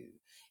too.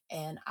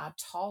 And I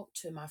talked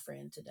to my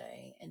friend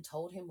today and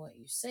told him what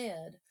you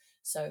said.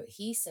 So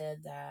he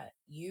said that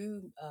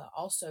you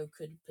also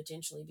could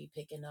potentially be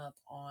picking up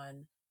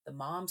on the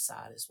mom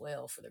side as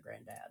well for the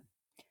granddad.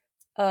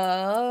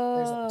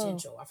 There's a Oh.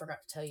 potential. I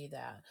forgot to tell you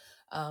that.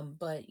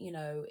 But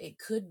it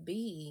could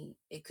be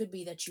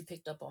that you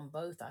picked up on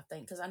both. I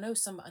think, because I know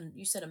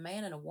you said a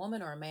man and a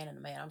woman, or a man and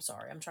a man. I'm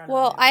sorry, I'm trying to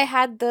Well, I remember.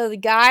 had the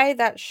guy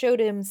that showed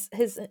him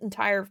his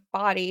entire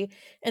body,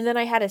 and then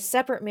I had a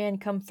separate man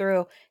come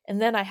through,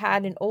 and then I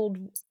had Mhm.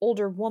 an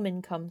older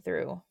woman come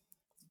through.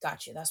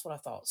 Gotcha. That's what I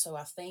thought. So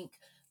I think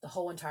the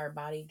whole entire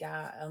body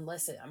guy,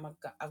 unless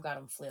I've got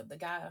them flipped.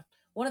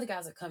 One of the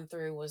guys that come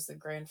through was the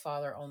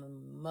grandfather on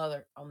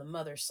the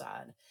mother's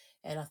side,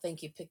 and I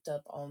think you picked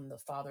up on the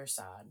father's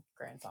side,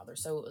 grandfather.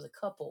 So it was a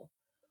couple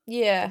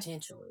Yeah,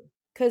 potentially.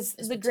 because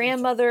Is the potential.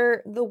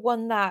 grandmother, the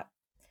one that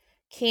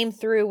came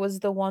through, was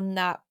the one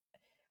that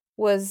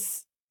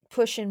was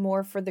pushing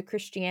more for the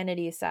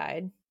Christianity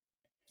side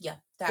Yeah,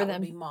 for that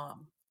would be them.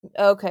 mom.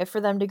 Okay,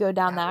 for them to go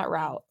down That that would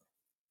be route.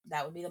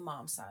 that would be the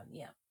mom side.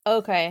 Yeah.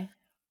 Okay.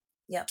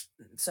 Yep.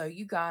 So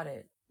you got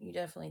it. You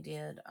definitely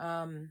did.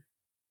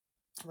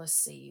 Let's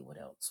see what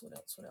else.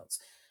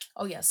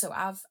 Oh yeah, so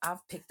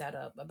I've picked that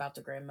up about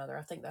the grandmother.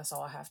 I think that's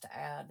all I have to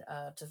add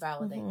to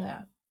validate Mhm.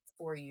 that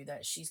for you,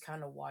 that she's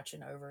kind of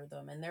watching over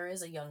them, and there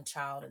is a young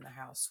child in the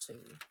house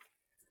too.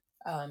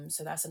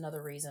 So that's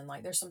another reason.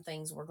 Like, there's some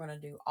things we're going to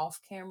do off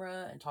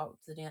camera and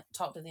talk to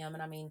them.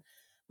 And I mean,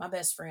 my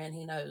best friend,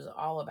 he knows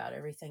all about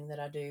everything that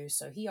I do,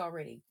 so he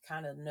already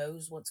kind of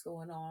knows what's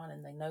going on,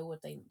 and they know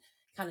what they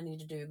kind of need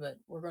to do. But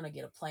we're going to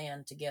get a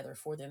plan together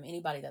for them.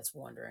 Anybody that's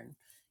wondering,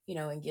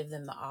 and give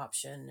them the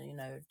option,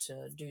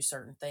 to do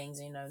certain things.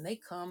 And they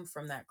come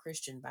from that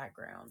Christian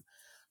background,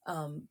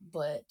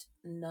 but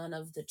none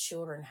of the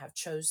children have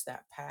chose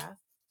that path,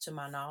 to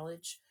my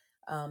knowledge.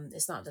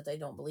 It's not that they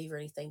don't believe or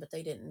anything, but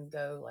they didn't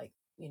go like,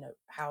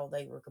 how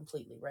they were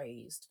completely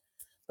raised.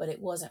 But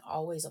it wasn't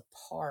always a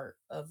part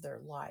of their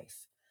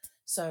life.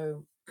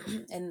 So,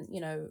 and,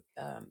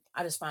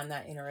 I just find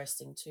that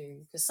interesting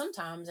too, because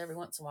sometimes every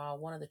once in a while,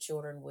 one of the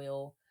children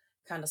will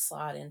kind of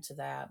slide into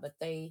that, but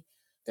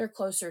they're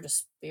closer to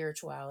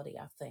spirituality,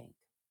 I think,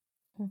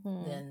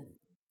 Mhm. than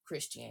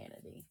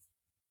Christianity.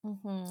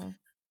 Mhm.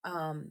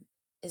 Um,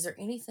 is there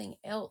anything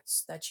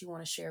else that you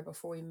want to share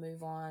before we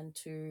move on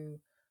to,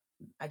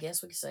 I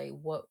guess we could say,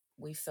 what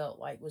we felt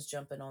like was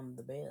jumping on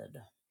the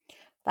bed?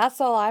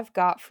 That's all I've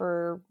got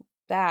for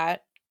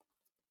that.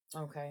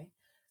 Okay.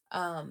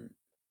 Um,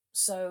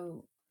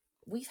 so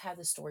we've had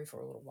this story for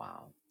a little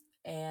while,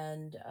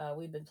 and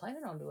we've been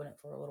planning on doing it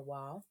for a little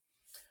while,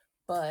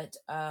 but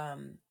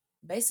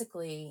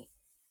basically,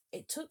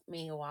 it took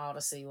me a while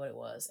to see what it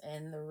was.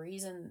 And the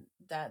reason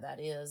that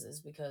is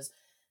because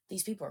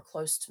these people are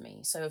close to me.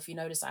 So if you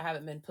notice, I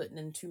haven't been putting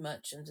in too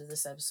much into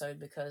this episode,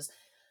 because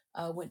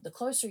when the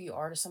closer you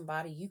are to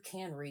somebody, you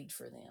can read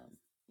for them.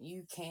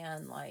 You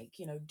can, like,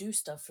 do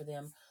stuff for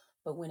them.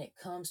 but when it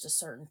comes to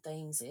certain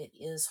things, it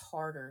is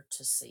harder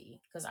to see,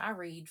 because I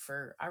read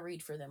for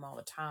them all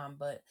the time,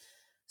 but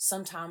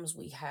sometimes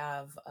we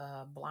have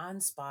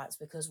blind spots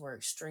because we're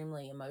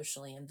extremely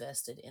emotionally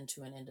invested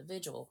into an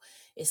individual.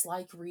 It's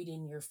like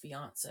reading your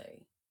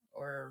fiance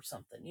or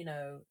something,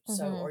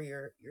 so, Mm-hmm. or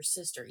your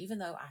sister. Even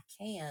though I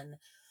can,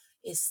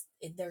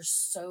 they're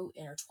so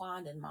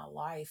intertwined in my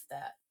life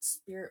that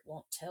spirit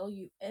won't tell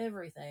you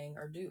everything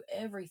or do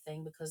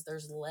everything, because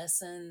there's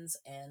lessons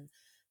and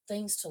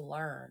things to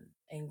learn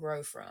and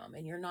grow from,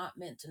 and you're not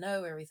meant to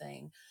know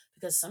everything,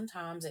 because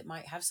sometimes it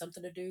might have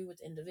something to do with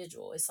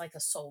individual. It's like a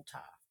soul tie,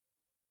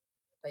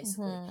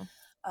 basically.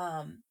 Mm-hmm.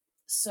 um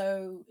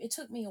so it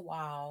took me a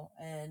while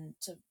and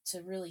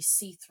to really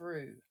see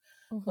through,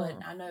 but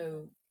Mm-hmm. I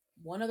know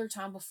one other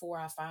time before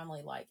I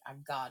finally, like, I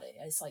got it.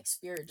 It's like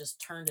spirit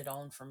just turned it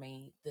on for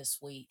me this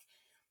week,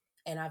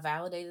 and I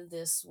validated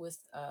this with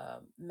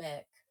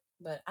Mech.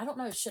 But I don't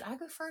know, should I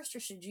go first or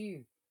should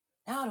you?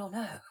 Now I don't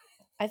know.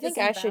 I Because think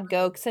he I should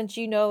go validated. since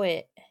you know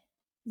it.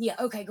 Yeah,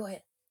 okay, go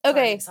ahead. Sorry,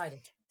 I'm Okay, excited.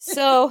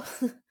 so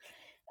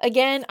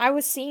again, I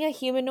was seeing a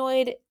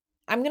humanoid.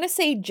 I'm gonna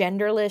say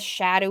genderless,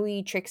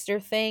 shadowy trickster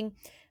thing.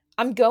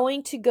 I'm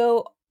going to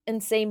go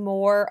and say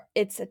more.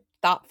 It's a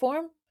thought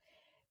form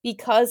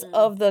because Mm,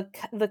 of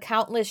the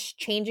countless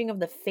changing of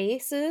the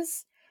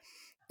faces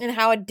and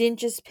how it didn't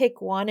just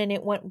pick one and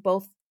it went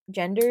both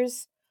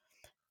genders.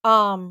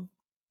 Um,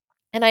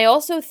 and I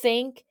also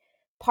think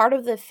part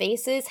of the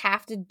faces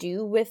have to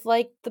do with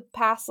like the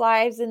past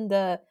lives and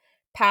the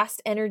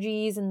past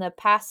energies and the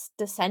past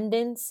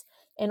descendants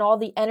and all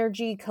the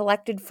energy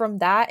collected from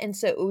that, and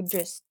so it would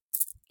just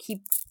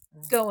keep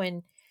mm,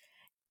 going.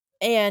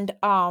 And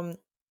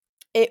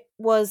it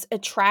was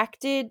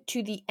attracted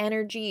to the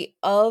energy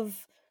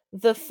of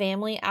the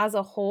family as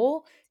a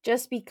whole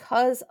just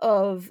because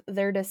of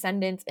their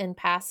descendants in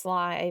past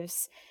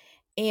lives.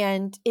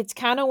 And it's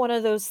kind of one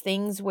of those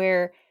things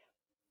where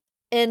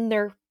in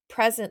their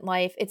present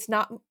life, it's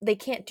not, they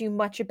can't do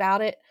much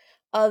about it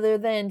other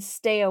than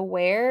stay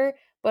aware,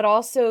 but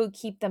also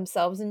keep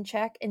themselves in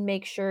check and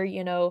make sure,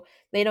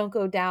 they don't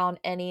go down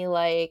any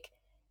like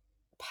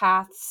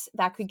paths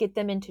that could get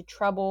them into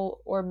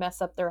trouble or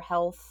mess up their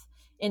health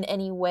in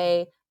any mm.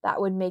 way that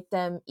would make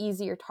them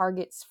easier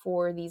targets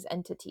for these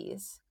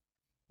entities.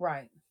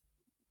 Right.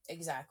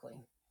 Exactly.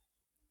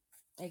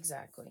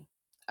 Exactly.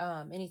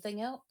 Anything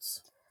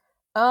else?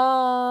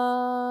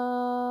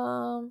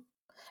 Um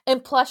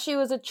and plus she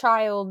was a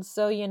child,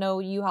 so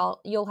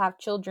you'll have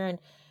children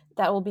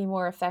that will be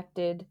more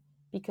affected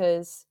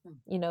because Hmm.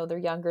 they're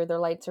younger, their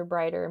lights are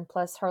brighter, and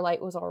plus her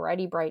light was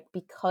already bright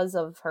because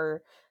of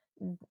her,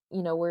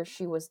 where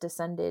she was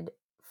descended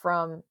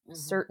from Mm-hmm.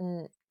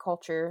 certain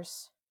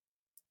cultures.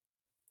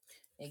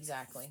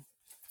 Exactly.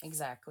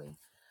 Exactly.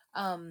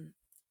 Um,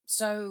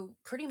 so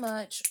pretty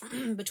much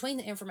between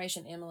the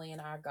information Emily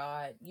and I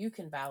got, you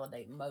can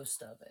validate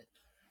most of it.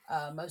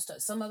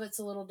 Some of it's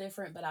a little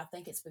different, but I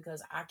think it's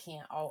because I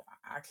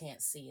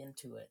can't see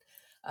into it.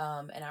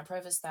 And I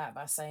preface that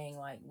by saying,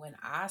 like, when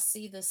I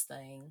see this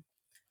thing,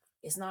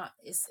 it's not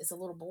it's a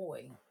little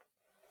boy,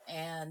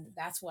 and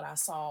that's what I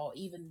saw.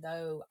 Even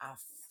though I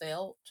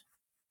felt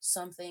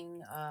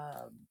something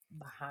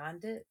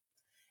behind it,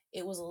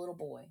 it was a little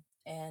boy,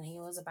 and he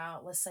was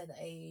about, let's say, the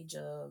age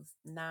of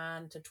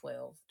 9 to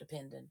 12,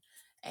 depending.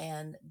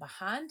 And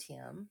behind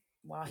him,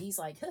 while he's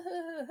like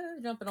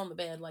jumping on the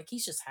bed, like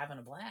he's just having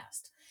a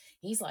blast.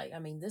 He's like, I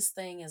mean, this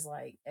thing is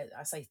like,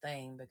 I say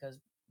thing because,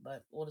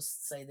 but we'll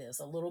just say this,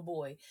 a little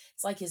boy.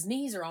 It's like his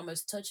knees are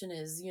almost touching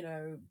his,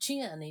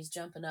 chin. He's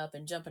jumping up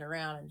and jumping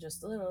around and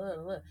just a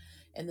little.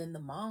 And then the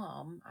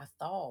mom, I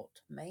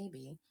thought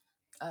maybe,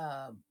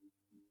 uh,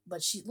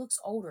 but she looks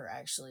older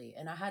actually,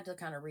 and I had to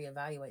kind of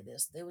reevaluate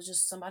this. There was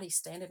just somebody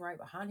standing right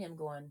behind him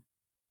going,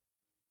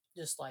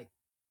 just like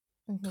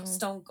Mhm.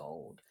 stone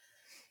cold,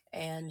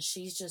 and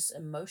she's just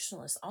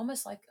emotionless,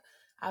 almost like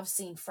I've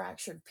seen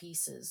fractured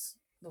pieces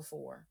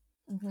before.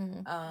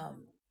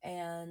 Mhm.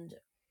 And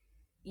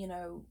you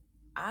know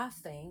I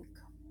think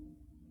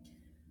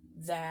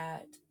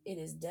that it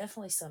is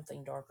definitely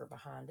something darker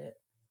behind it.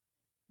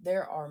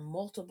 There are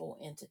multiple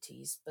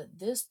entities, but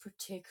this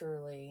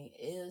particularly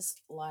is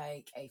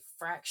like a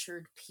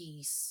fractured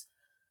piece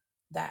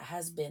that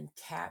has been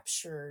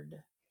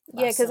captured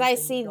by Yeah, cuz I something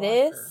see darker.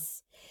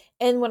 this,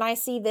 and when I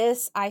see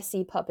this, I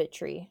see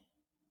puppetry.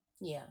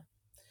 Yeah.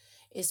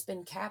 It's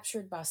been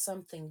captured by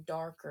something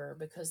darker,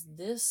 because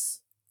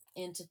this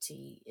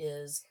entity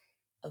is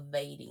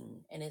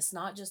evading. And it's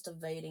not just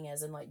evading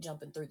as in like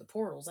jumping through the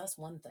portals, that's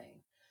one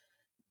thing,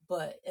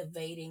 but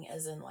evading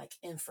as in like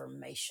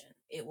information.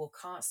 It will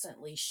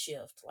constantly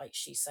shift, like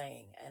she's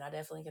saying. And I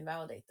definitely can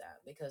validate that,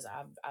 because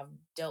I've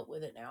dealt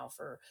with it now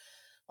for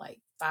like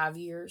 5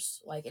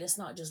 years. Like, and it's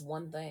not just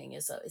one thing,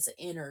 it's an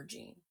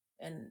energy.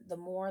 And the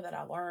more that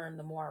I learn,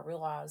 the more I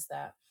realize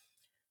that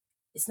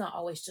it's not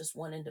always just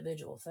one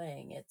individual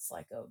thing. It's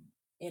like a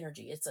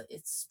energy. It's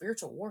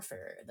spiritual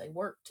warfare. They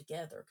work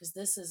together, because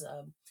this is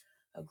a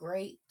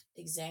great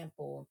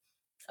example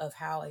of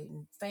how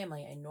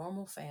a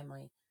normal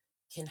family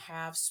can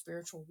have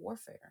spiritual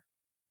warfare.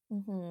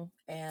 Mm-hmm.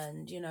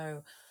 And,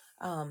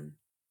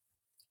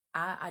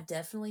 I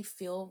definitely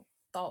feel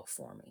thought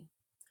forming,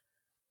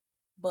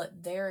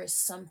 but there is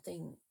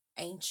something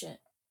ancient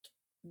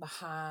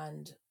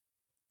behind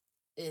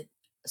it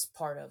as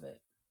part of it.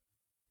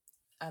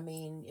 I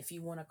mean, if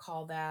you want to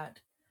call that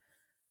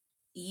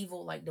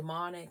evil, like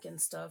demonic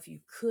and stuff, you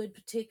could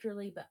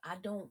particularly, but I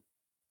don't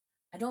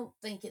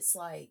think it's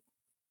like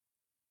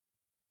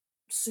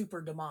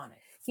super demonic.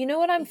 You know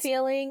what I'm It's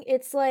feeling?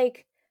 It's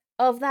like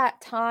of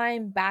that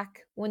time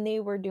back when they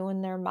were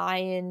doing their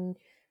Mayan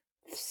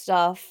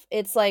stuff.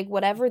 It's like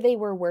whatever they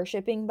were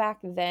worshiping back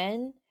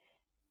then,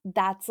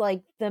 that's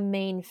like the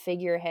main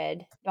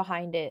figurehead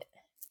behind it.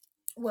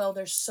 well,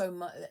 there's so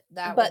much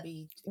that would But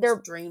be they're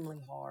extremely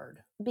hard.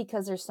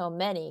 because there's so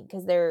many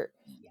because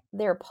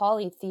they're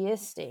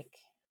polytheistic.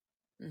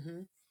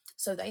 Hmm.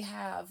 So they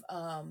have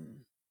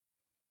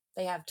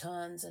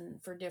tons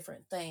and for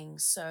different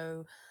things.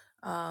 So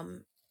I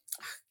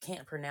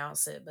can't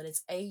pronounce it, but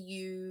it's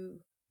AU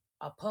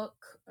Apuk,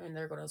 and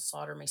they're going to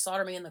slaughter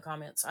me in the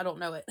comments. I don't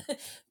know it,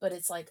 but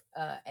it's like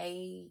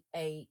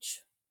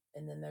AH,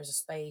 and then there's a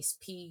space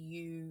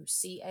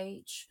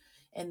PUCH,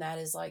 and that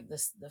is like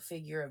the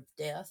figure of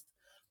death.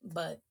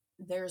 But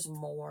there's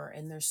more,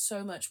 and there's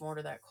so much more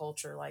to that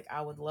culture. Like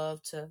I would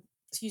love to,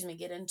 excuse me,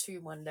 get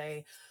into one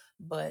day,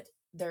 but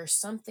there's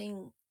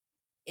something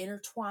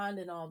intertwined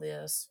in all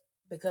this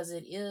because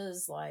it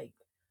is like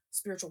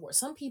spiritual war.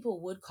 Some people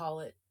would call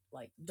it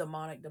like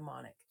demonic.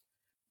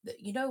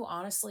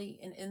 Honestly,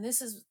 and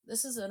this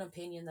is an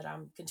opinion that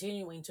I'm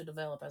continuing to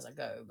develop as I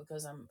go,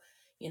 because I'm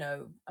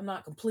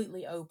not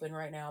completely open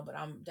right now, but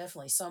I'm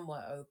definitely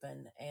somewhat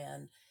open.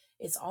 And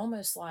it's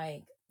almost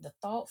like the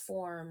thought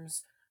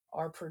forms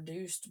are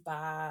produced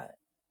by,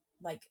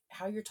 like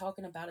how you're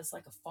talking about, it's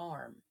like a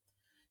farm.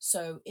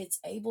 So it's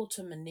able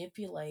to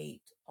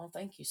manipulate. Oh,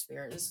 thank you,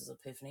 Spirit. This is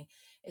Epiphany.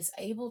 It's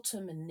able to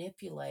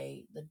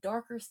manipulate the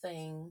darker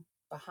thing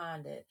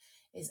behind it,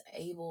 is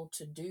able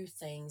to do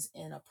things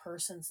in a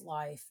person's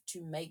life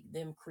to make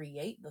them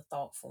create the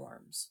thought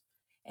forms.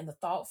 And the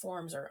thought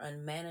forms are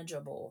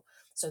unmanageable.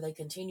 So they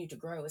continue to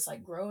grow. It's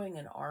like growing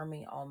an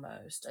army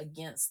almost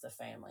against the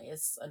family.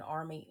 It's an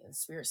army,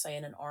 Spirit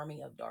saying an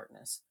army of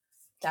darkness.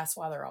 That's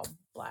why they're all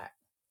black.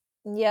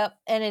 Yep,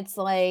 and it's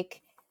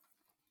like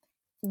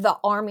the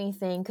army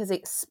thing because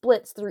it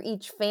splits through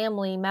each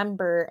family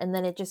member and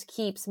then it just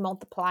keeps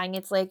multiplying.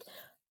 It's like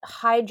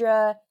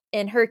Hydra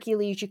and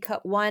Hercules, you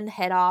cut one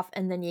head off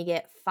and then you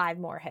get 5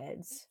 more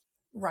heads.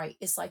 Right.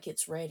 It's like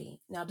it's ready.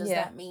 Now, does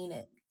Yeah. that mean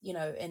it,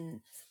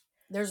 and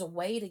there's a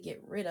way to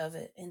get rid of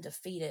it and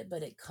defeat it,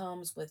 but it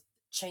comes with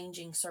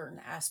changing certain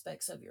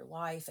aspects of your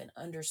life and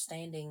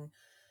understanding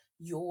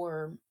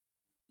your,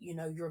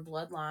 your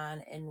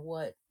bloodline and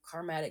what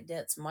karmatic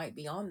debts might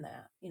be on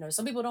that.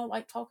 Some people don't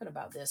like talking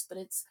about this, but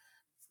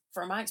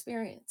from my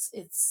experience,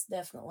 it's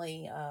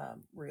definitely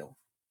real.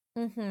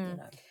 Mm-hmm. You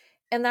know,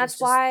 And it's that's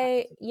just,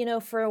 why,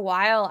 for a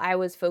while I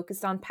was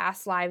focused on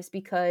past lives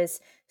because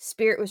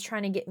Spirit was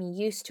trying to get me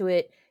used to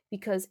it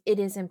because it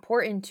is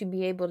important to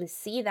be able to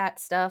see that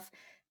stuff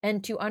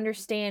and to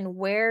understand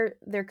where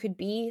there could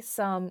be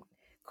some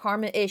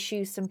karma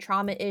issues, some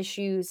trauma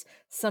issues,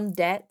 some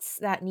debts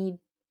that need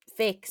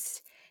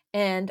fixed.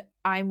 And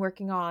I'm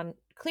working on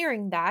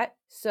clearing that.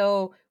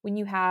 So when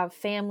you have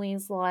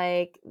families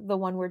like the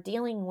one we're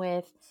dealing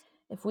with,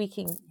 if we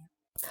can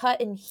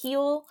cut and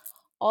heal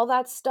all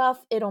that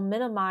stuff, it'll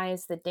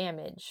minimize the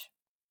damage.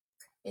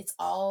 it's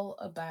all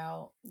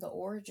about the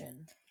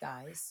origin,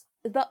 guys.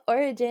 The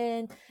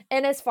origin.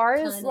 And as far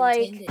as Pun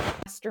like intended.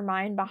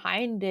 mastermind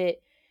behind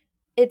it,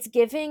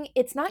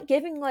 it's not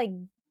giving like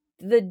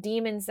the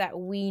demons that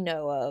we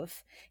know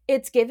of.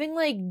 It's giving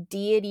like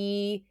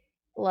deity,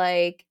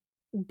 like,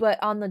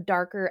 but on the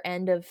darker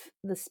end of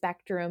the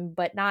spectrum,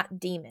 but not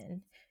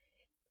demon.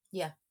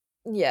 Yeah.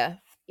 Yeah.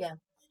 Yeah.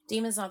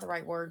 Demon's not the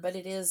right word, but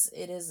it is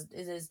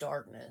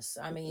darkness.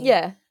 I mean,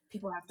 Yeah.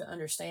 people have to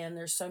understand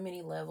there's so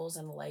many levels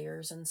and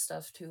layers and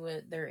stuff to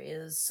it. There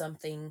is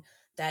something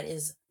that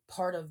is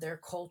part of their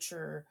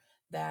culture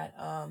that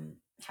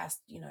has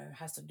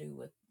to do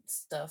with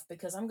stuff,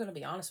 because I'm going to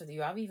be honest with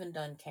you, I've even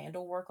done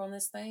candle work on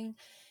this thing,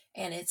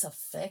 and it's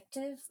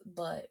effective,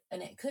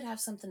 and it could have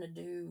something to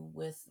do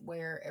with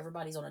where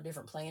everybody's on a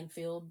different playing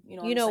field, you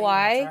know what You I'm know saying,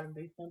 when they try why? to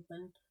do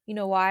something, You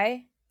know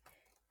why?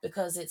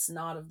 because it's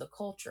not of the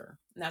culture.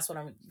 And that's what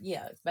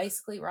yeah,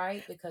 basically,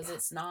 right? Because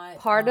it's not,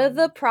 Part of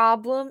the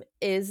problem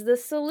is the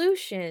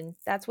solution.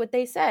 That's what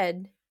they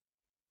said.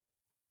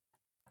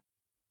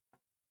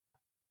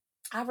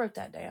 I wrote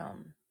that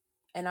down,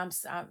 and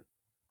That's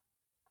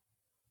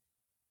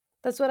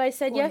what I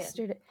said go ahead.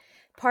 yesterday.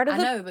 Part of I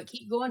know, but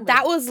keep going with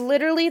that it. was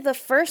literally the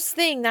first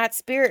thing that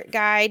spirit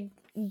guide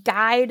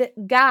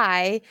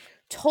guy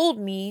told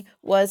me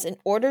was, in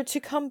order to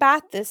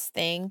combat this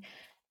thing,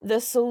 the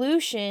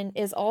solution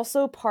is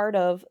also part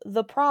of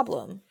the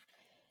problem.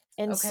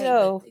 And Okay, but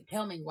so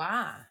tell me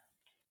why. Tell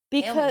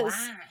me because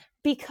why.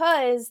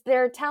 because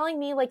they're telling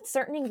me like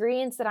certain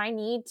ingredients that I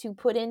need to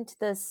put into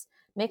this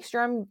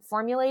mixture I'm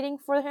formulating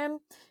for him,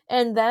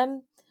 and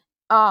them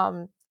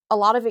a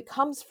lot of it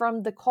comes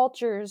from the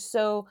cultures.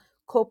 So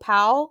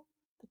copal,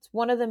 it's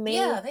one of the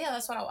Yeah,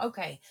 that's what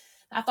okay.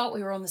 I thought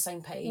we were on the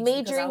same page because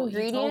major you told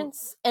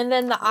ingredients, and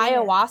then the yeah.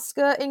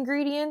 ayahuasca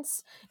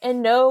ingredients.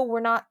 And no, we're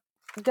not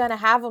gonna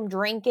have them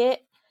drink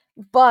it,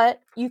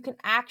 but you can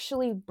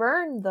actually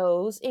burn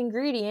those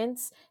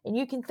ingredients, and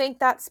you can thank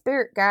that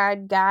spirit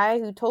guide guy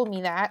who told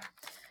me that.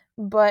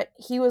 But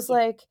he was Yeah.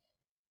 like,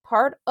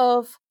 part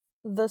of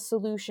the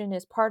solution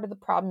is part of the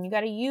problem. You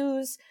got to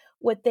use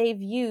what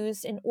they've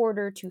used in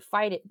order to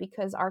fight it,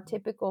 because our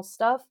typical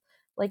stuff,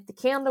 like the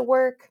candle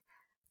work,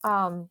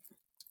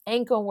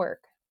 ain't gonna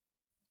work.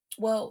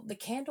 Well, the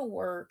candle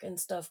work and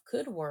stuff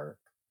could work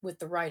with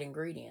the right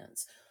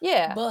ingredients.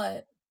 Yeah.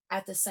 But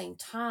at the same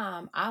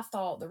time, I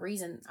thought the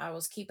reason I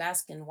was keep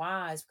asking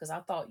why is because I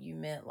thought you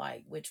meant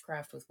like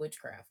witchcraft with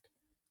witchcraft.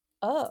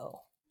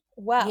 Oh.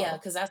 Yeah, Well.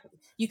 because that's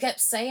you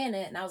kept saying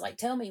it, and I was like,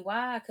 "Tell me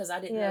why," because I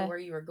didn't know Yeah. where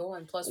you were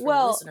going. Plus, for the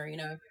Well,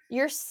 listener,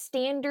 your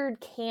standard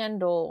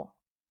candle,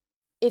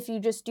 if you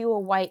just do a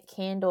white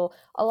candle,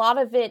 a lot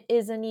of it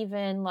isn't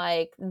even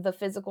like the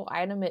physical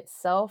item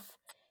itself,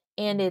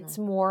 and hmm it's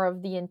more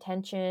of the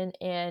intention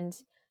and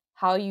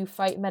how you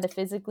fight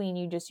metaphysically, and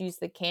you just use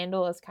the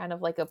candle as kind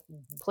of like a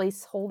hmm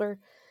placeholder.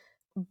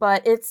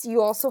 But it's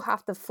you also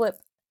have to flip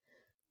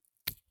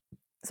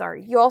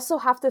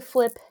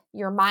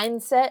your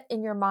mindset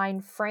and your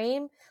mind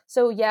frame.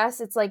 So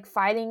yes, it's like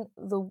fighting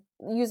the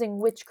using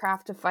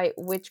witchcraft to fight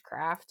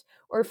witchcraft,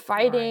 or right.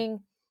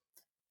 fighting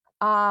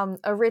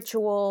a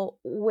ritual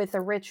with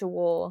a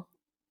ritual,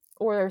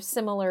 or a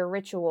similar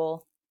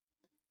ritual.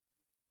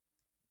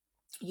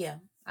 Yeah,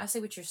 I see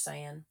what you're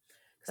saying.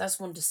 Because I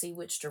just wanted to see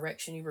which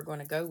direction you were going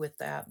to go with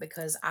that.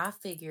 Because I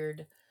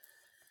figured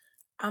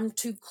I'm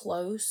too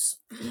close.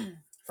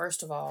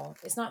 First of all,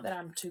 it's not that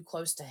I'm too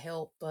close to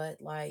help,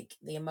 but like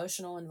the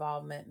emotional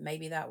involvement,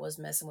 maybe that was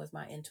messing with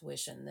my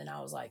intuition. Then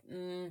I was like,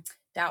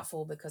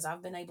 doubtful because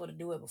I've been able to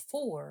do it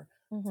before.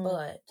 Mm-hmm.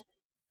 But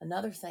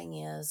another thing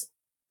is,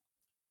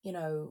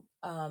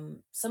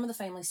 some of the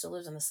family still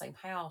lives in the same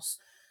house.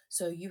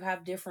 So you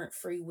have different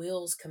free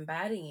wills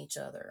combating each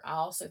other. I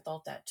also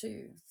thought that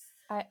too.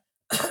 I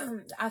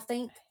I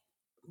think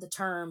the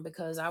term,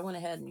 because I went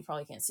ahead and you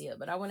probably can't see it,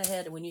 but I went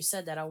ahead and when you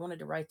said that, I wanted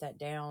to write that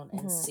down and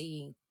mm-hmm.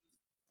 see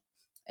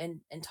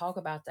and talk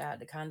about that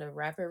to kind of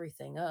wrap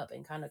everything up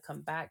and kind of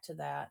come back to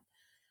that.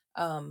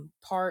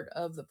 Part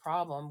of the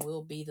problem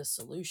will be the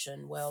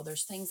solution. Well,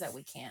 there's things that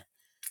we can't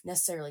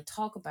necessarily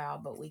talk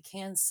about, but we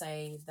can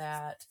say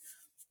that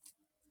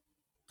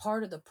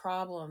part of the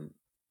problem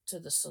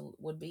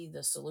would be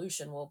the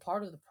solution. Well,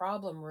 part of the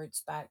problem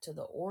roots back to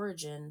the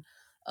origin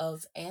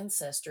of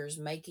ancestors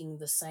making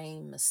the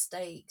same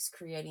mistakes,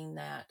 creating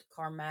that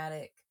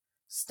karmatic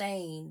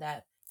stain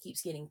that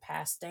keeps getting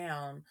passed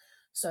down.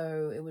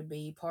 So it would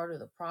be part of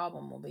the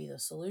problem will be the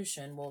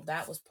solution. Well,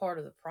 that was part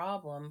of the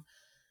problem,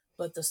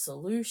 but the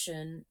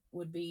solution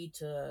would be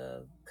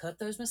to cut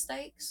those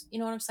mistakes. You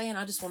know what I'm saying?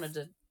 I just wanted to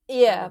kind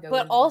Yeah, of go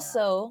but into that.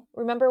 also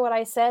remember what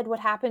I said, what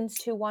happens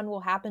to one will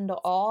happen to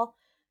all.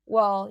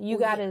 Well, you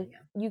Well, got yeah, to yeah.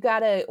 you got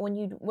to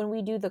when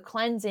we do the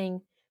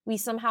cleansing, we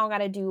somehow got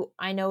to do,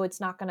 I know it's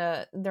not going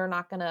to they're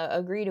not going to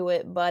agree to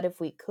it, but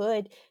if we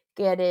could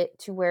get it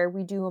to where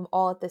we do them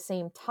all at the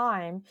same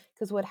time,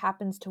 because what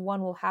happens to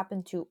one will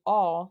happen to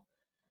all.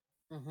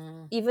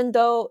 hmm Even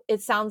though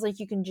it sounds like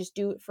you can just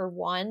do it for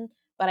one,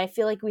 but I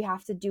feel like we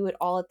have to do it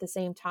all at the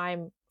same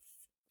time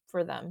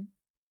for them.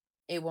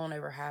 It won't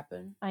ever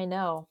happen. I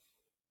know.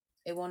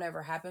 It won't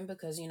ever happen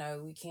because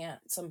we can't,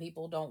 some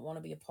people don't want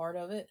to be a part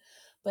of it,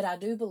 but I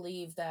do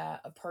believe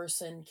that a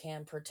person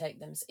can protect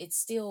them.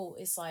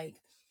 It's like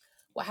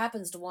what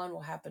happens to one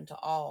will happen to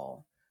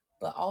all.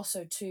 But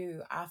also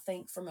too, I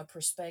think from a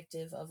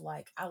perspective of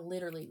like, I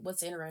literally,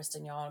 what's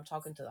interesting, y'all, I'm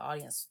talking to the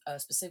audience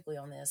specifically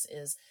on this,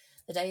 is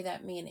the day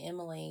that me and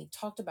Emily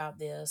talked about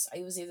this,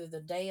 it was either the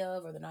day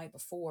of or the night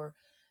before.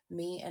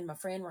 Me and my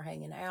friend were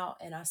hanging out,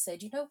 and I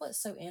said, you know what's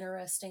so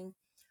interesting,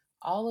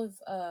 all of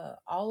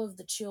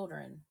the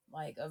children,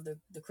 like of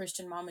the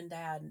Christian mom and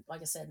dad,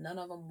 like I said, none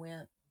of them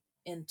went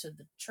into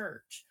the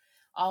church.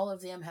 All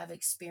of them have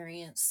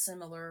experienced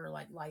similar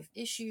like life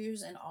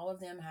issues, and all of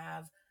them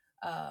have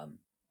um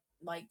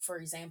like for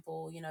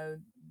example,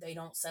 they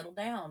don't settle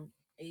down.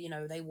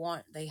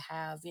 They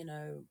have,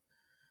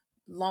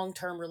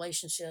 long-term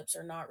relationships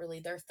are not really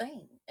their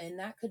thing. And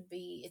that could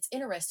be, it's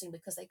interesting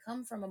because they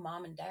come from a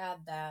mom and dad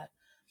that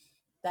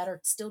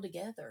are still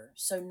together.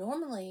 So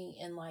normally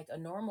in like a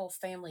normal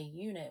family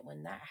unit,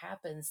 when that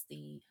happens,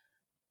 the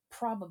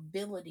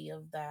probability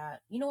of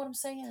that, you know what I'm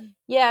saying?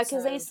 Yeah,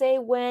 because they So say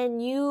when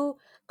you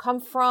come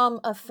from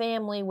a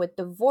family with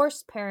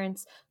divorced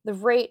parents, the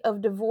rate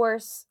of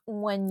divorce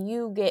when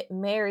you get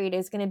married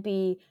is going to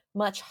be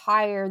much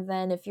higher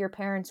than if your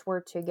parents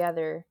were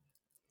together.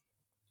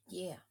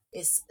 yeah,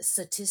 it's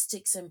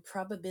statistics and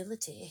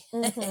probability.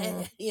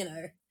 Mm-hmm.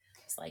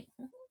 It's like,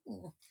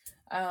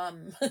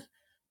 um,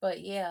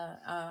 but yeah,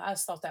 I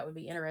just thought that would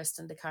be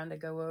interesting to kind of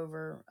go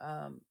over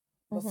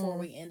before Mm-hmm.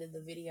 we ended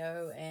the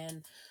video.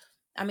 And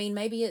I mean,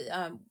 maybe it,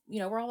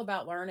 we're all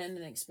about learning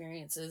and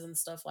experiences and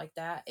stuff like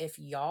that. If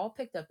y'all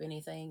picked up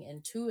anything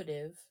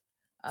intuitive,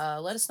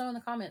 let us know in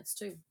the comments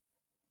too.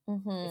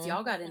 If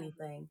y'all got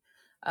anything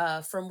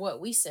from what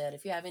we said,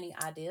 if you have any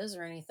ideas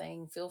or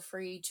anything, feel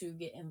free to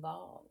get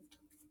involved.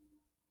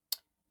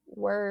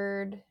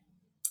 Word.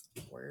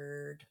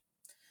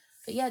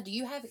 But yeah, do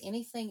you have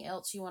anything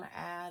else you want to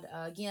add?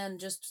 Again,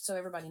 just so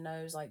everybody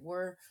knows, like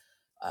we're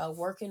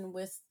working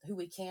with who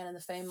we can in the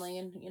family,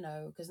 and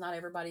because not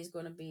everybody's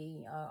going to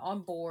be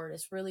on board.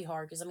 It's really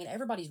hard because I mean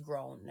everybody's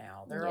grown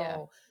now. They're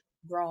all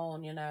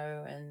grown,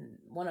 and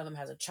one of them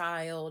has a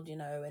child,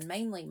 and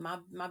mainly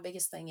my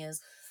biggest thing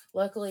is,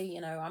 luckily,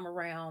 I'm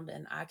around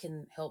and I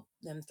can help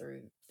them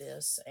through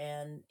this.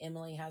 And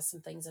Emily has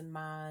some things in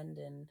mind,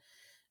 and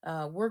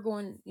we're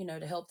going,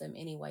 to help them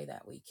any way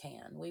that we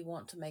can. We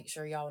want to make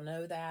sure y'all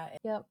know that.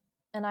 Yep.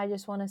 And I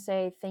just want to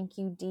say thank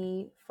you,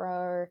 Dee,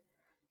 for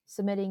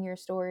submitting your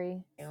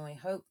story. And we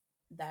hope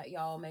that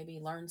y'all maybe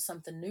learned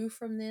something new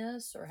from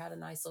this or had a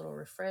nice little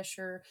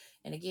refresher.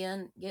 And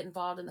again, get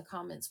involved in the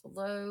comments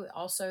below.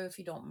 Also, if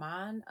you don't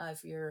mind,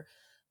 if you're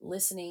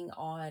listening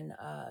on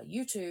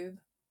YouTube,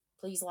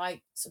 please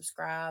like,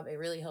 subscribe. It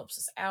really helps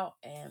us out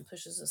and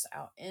pushes us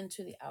out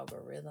into the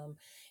algorithm.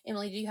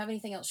 Emily, do you have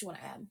anything else you want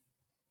to add?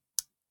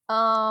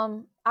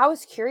 I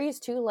was curious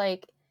too,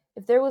 like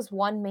if there was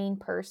one main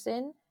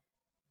person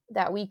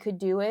that we could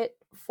do it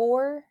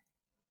for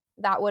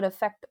that would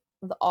affect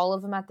all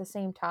of them at the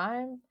same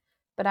time,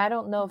 but I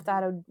don't know if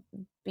that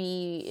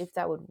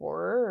would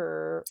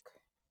work.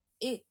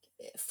 It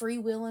free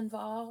will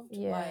involved,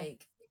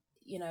 like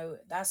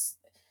that's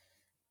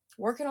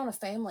working on a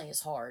family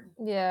is hard.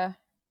 Yeah.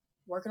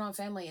 Working on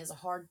family is a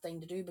hard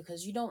thing to do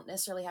because you don't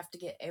necessarily have to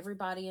get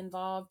everybody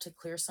involved to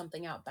clear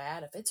something out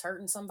bad. If it's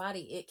hurting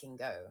somebody, it can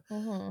go.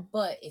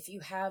 But if you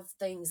have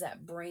things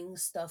that bring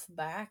stuff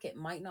back, it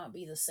might not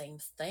be the same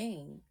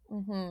thing,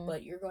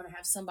 but you're going to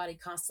have somebody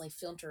constantly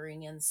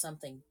filtering in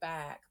something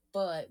back.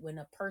 But when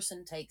a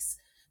person takes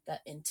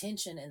that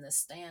intention and the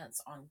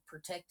stance on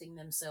protecting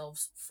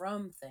themselves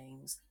from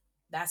things,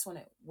 that's when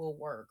it will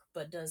work.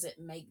 But does it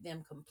make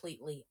them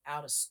completely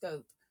out of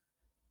scope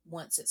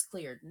once it's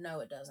cleared? No,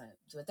 it doesn't.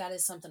 But that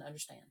is something to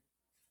understand.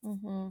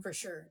 For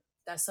sure.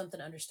 That's something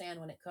to understand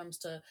when it comes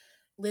to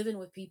living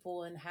with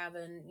people and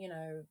having,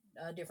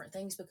 different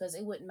things, because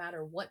it wouldn't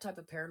matter what type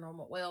of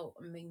paranormal, well,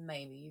 I mean,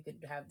 maybe you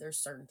could have, there's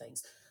certain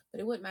things,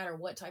 but it wouldn't matter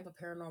what type of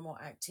paranormal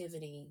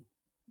activity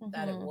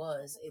that it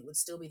would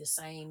still be the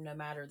same no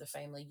matter the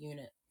family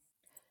unit.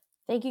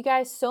 Thank you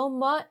guys so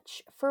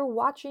much for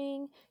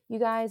watching. You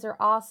guys are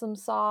awesome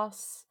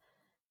sauce.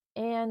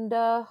 And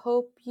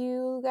hope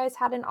you guys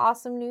had an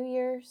awesome New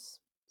Year's.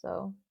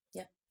 So,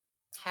 yeah.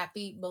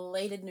 Happy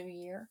belated New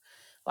Year.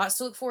 Lots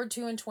to look forward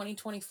to in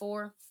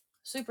 2024.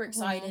 Super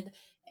excited.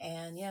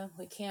 And yeah,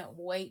 we can't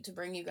wait to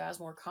bring you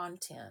guys more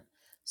content.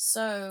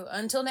 So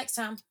until next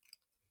time.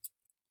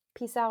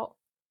 Peace out.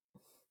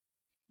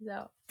 Peace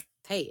out.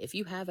 Hey, if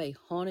you have a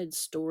haunted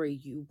story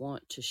you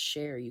want to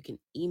share, you can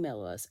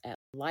email us at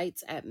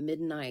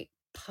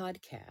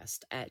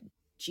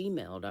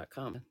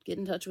lightsatmidnightpodcast@gmail.com. Get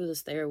in touch with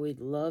us there. We'd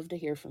love to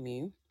hear from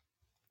you.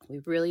 We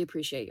really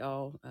appreciate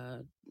y'all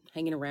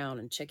hanging around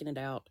and checking it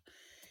out.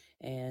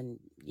 And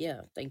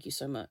yeah, thank you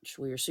so much.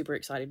 We are super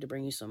excited to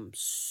bring you some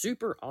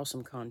super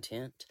awesome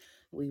content.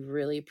 We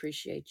really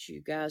appreciate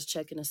you guys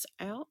checking us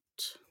out.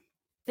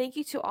 Thank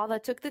you to all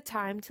that took the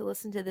time to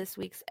listen to this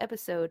week's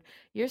episode.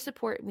 Your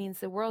support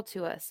means the world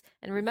to us.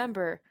 And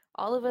remember,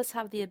 all of us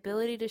have the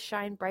ability to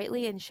shine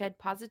brightly and shed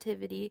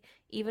positivity,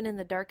 even in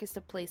the darkest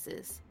of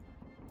places.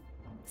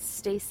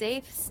 Stay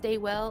safe, stay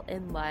well,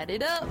 and light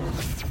it up!